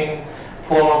 everything in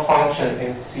formal function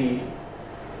in C.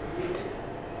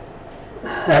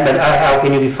 But how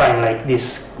can you define like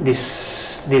this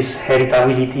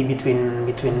heritability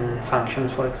between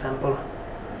functions, for example?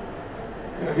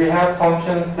 We have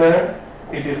functions there.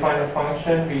 We define a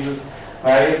function. We use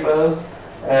variable,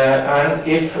 and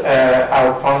if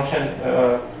our function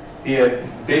be a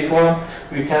big one,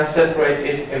 we can separate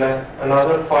it in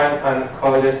another file and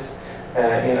call it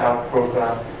in our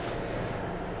program.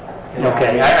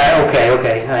 Okay,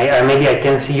 maybe I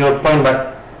can see your point,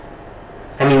 but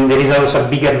I mean there is also a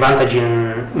big advantage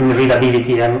in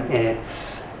readability, and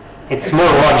it's more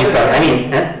logical. I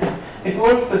mean, it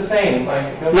works the same.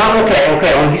 No,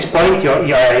 okay. On this point, you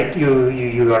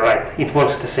are right. It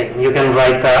works the same. You can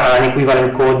write an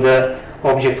equivalent code,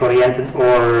 object-oriented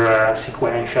or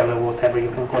sequential, or whatever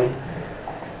you can call it.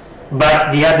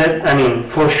 But the other, I mean,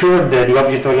 for sure, the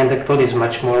object-oriented code is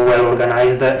much more well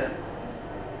organized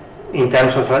in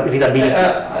terms of readability.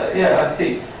 Yeah, I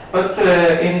see. But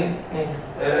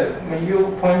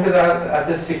you pointed out at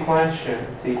the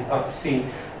sequentiality of C,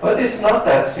 but it's not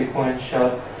that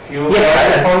sequential. You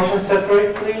write a function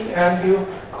separately and you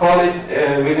call it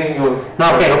within your.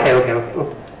 No, okay.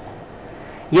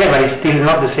 Yeah, but it's still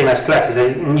not the same as classes.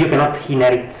 You cannot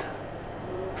inherit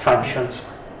functions.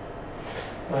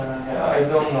 I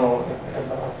don't know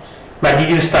about. But did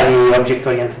you study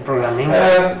object-oriented programming?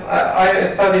 I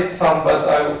studied some, but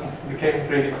I became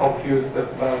really confused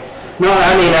about. No,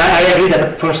 I mean, I agree that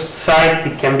at first sight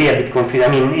it can be a bit confusing.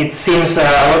 I mean, it seems a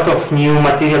lot of new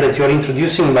material that you are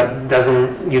introducing, but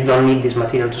you don't need this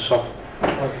material to solve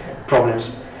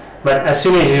problems. But as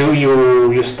soon as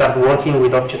you start working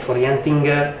with object orienting,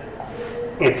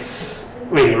 it's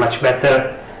really much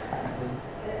better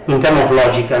in terms of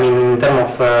logic. I mean, in terms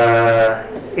of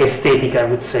aesthetic, I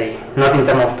would say, not in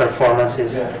terms of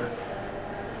performances. Yeah.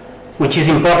 Which is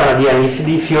important at the end.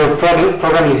 If your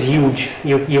program is huge,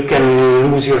 you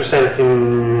can lose yourself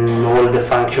in all the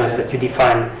functions that you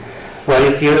define. Well,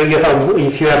 if you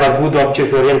have a good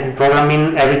object-oriented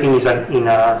programming, everything is in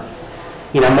a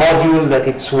module that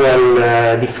it's well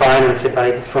defined and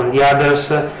separated from the others.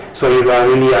 So you have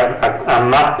really a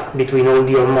map between all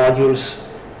your modules.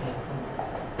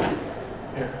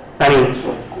 I mean,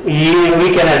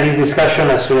 we can have this discussion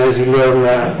as soon as you learn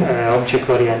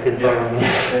object-oriented programming.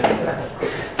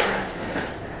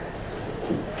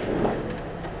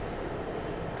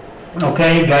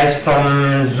 Okay, guys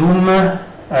from Zoom,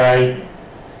 I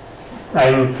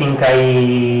think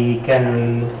I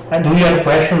can. Do you have a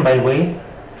question, by the way?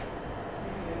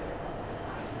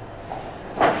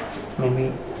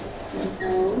 Maybe.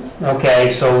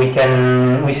 Okay, so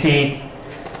we see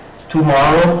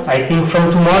tomorrow. I think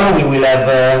from tomorrow we will have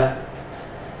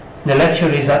the lecture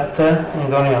is at I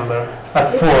don't remember,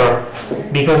 at 4,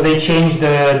 because they changed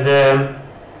the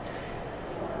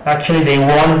actually they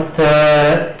want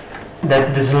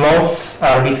that the slots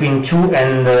are between 2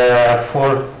 and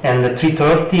 4 and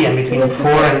 3:30 and between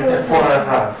 4 and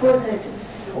 4:30. 4:30.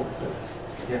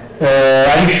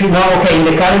 Are you sure? No, okay, in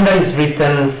the calendar it's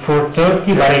written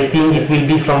 4:30, but I think it will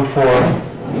be from 4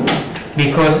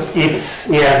 because it's,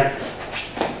 yeah,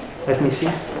 let me see.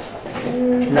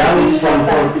 Now it's from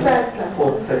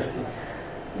 4:30.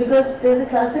 Because there's a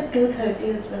class at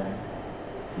 2:30 as well.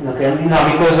 Okay, no,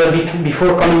 because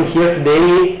before coming here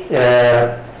today,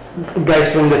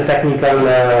 guys from the technical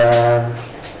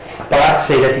part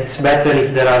say that it's better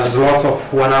if there are slots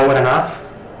of 1 hour and a half.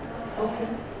 Okay.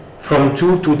 From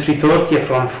 2 to 3:30,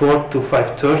 from 4 to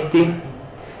 5:30.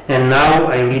 And now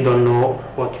I really don't know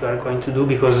what you are going to do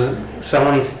because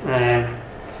someone is,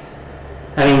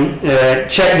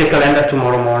 check the calendar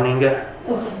tomorrow morning. Okay.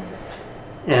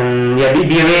 And yeah,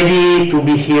 be ready to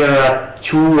be here at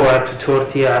 2 or at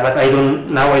 2:30, but I don't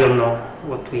know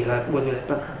what will happen.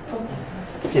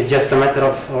 Okay. it's just a matter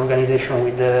of organization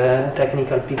with the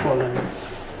technical people. And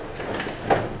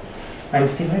I'm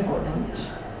still recording,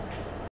 yes.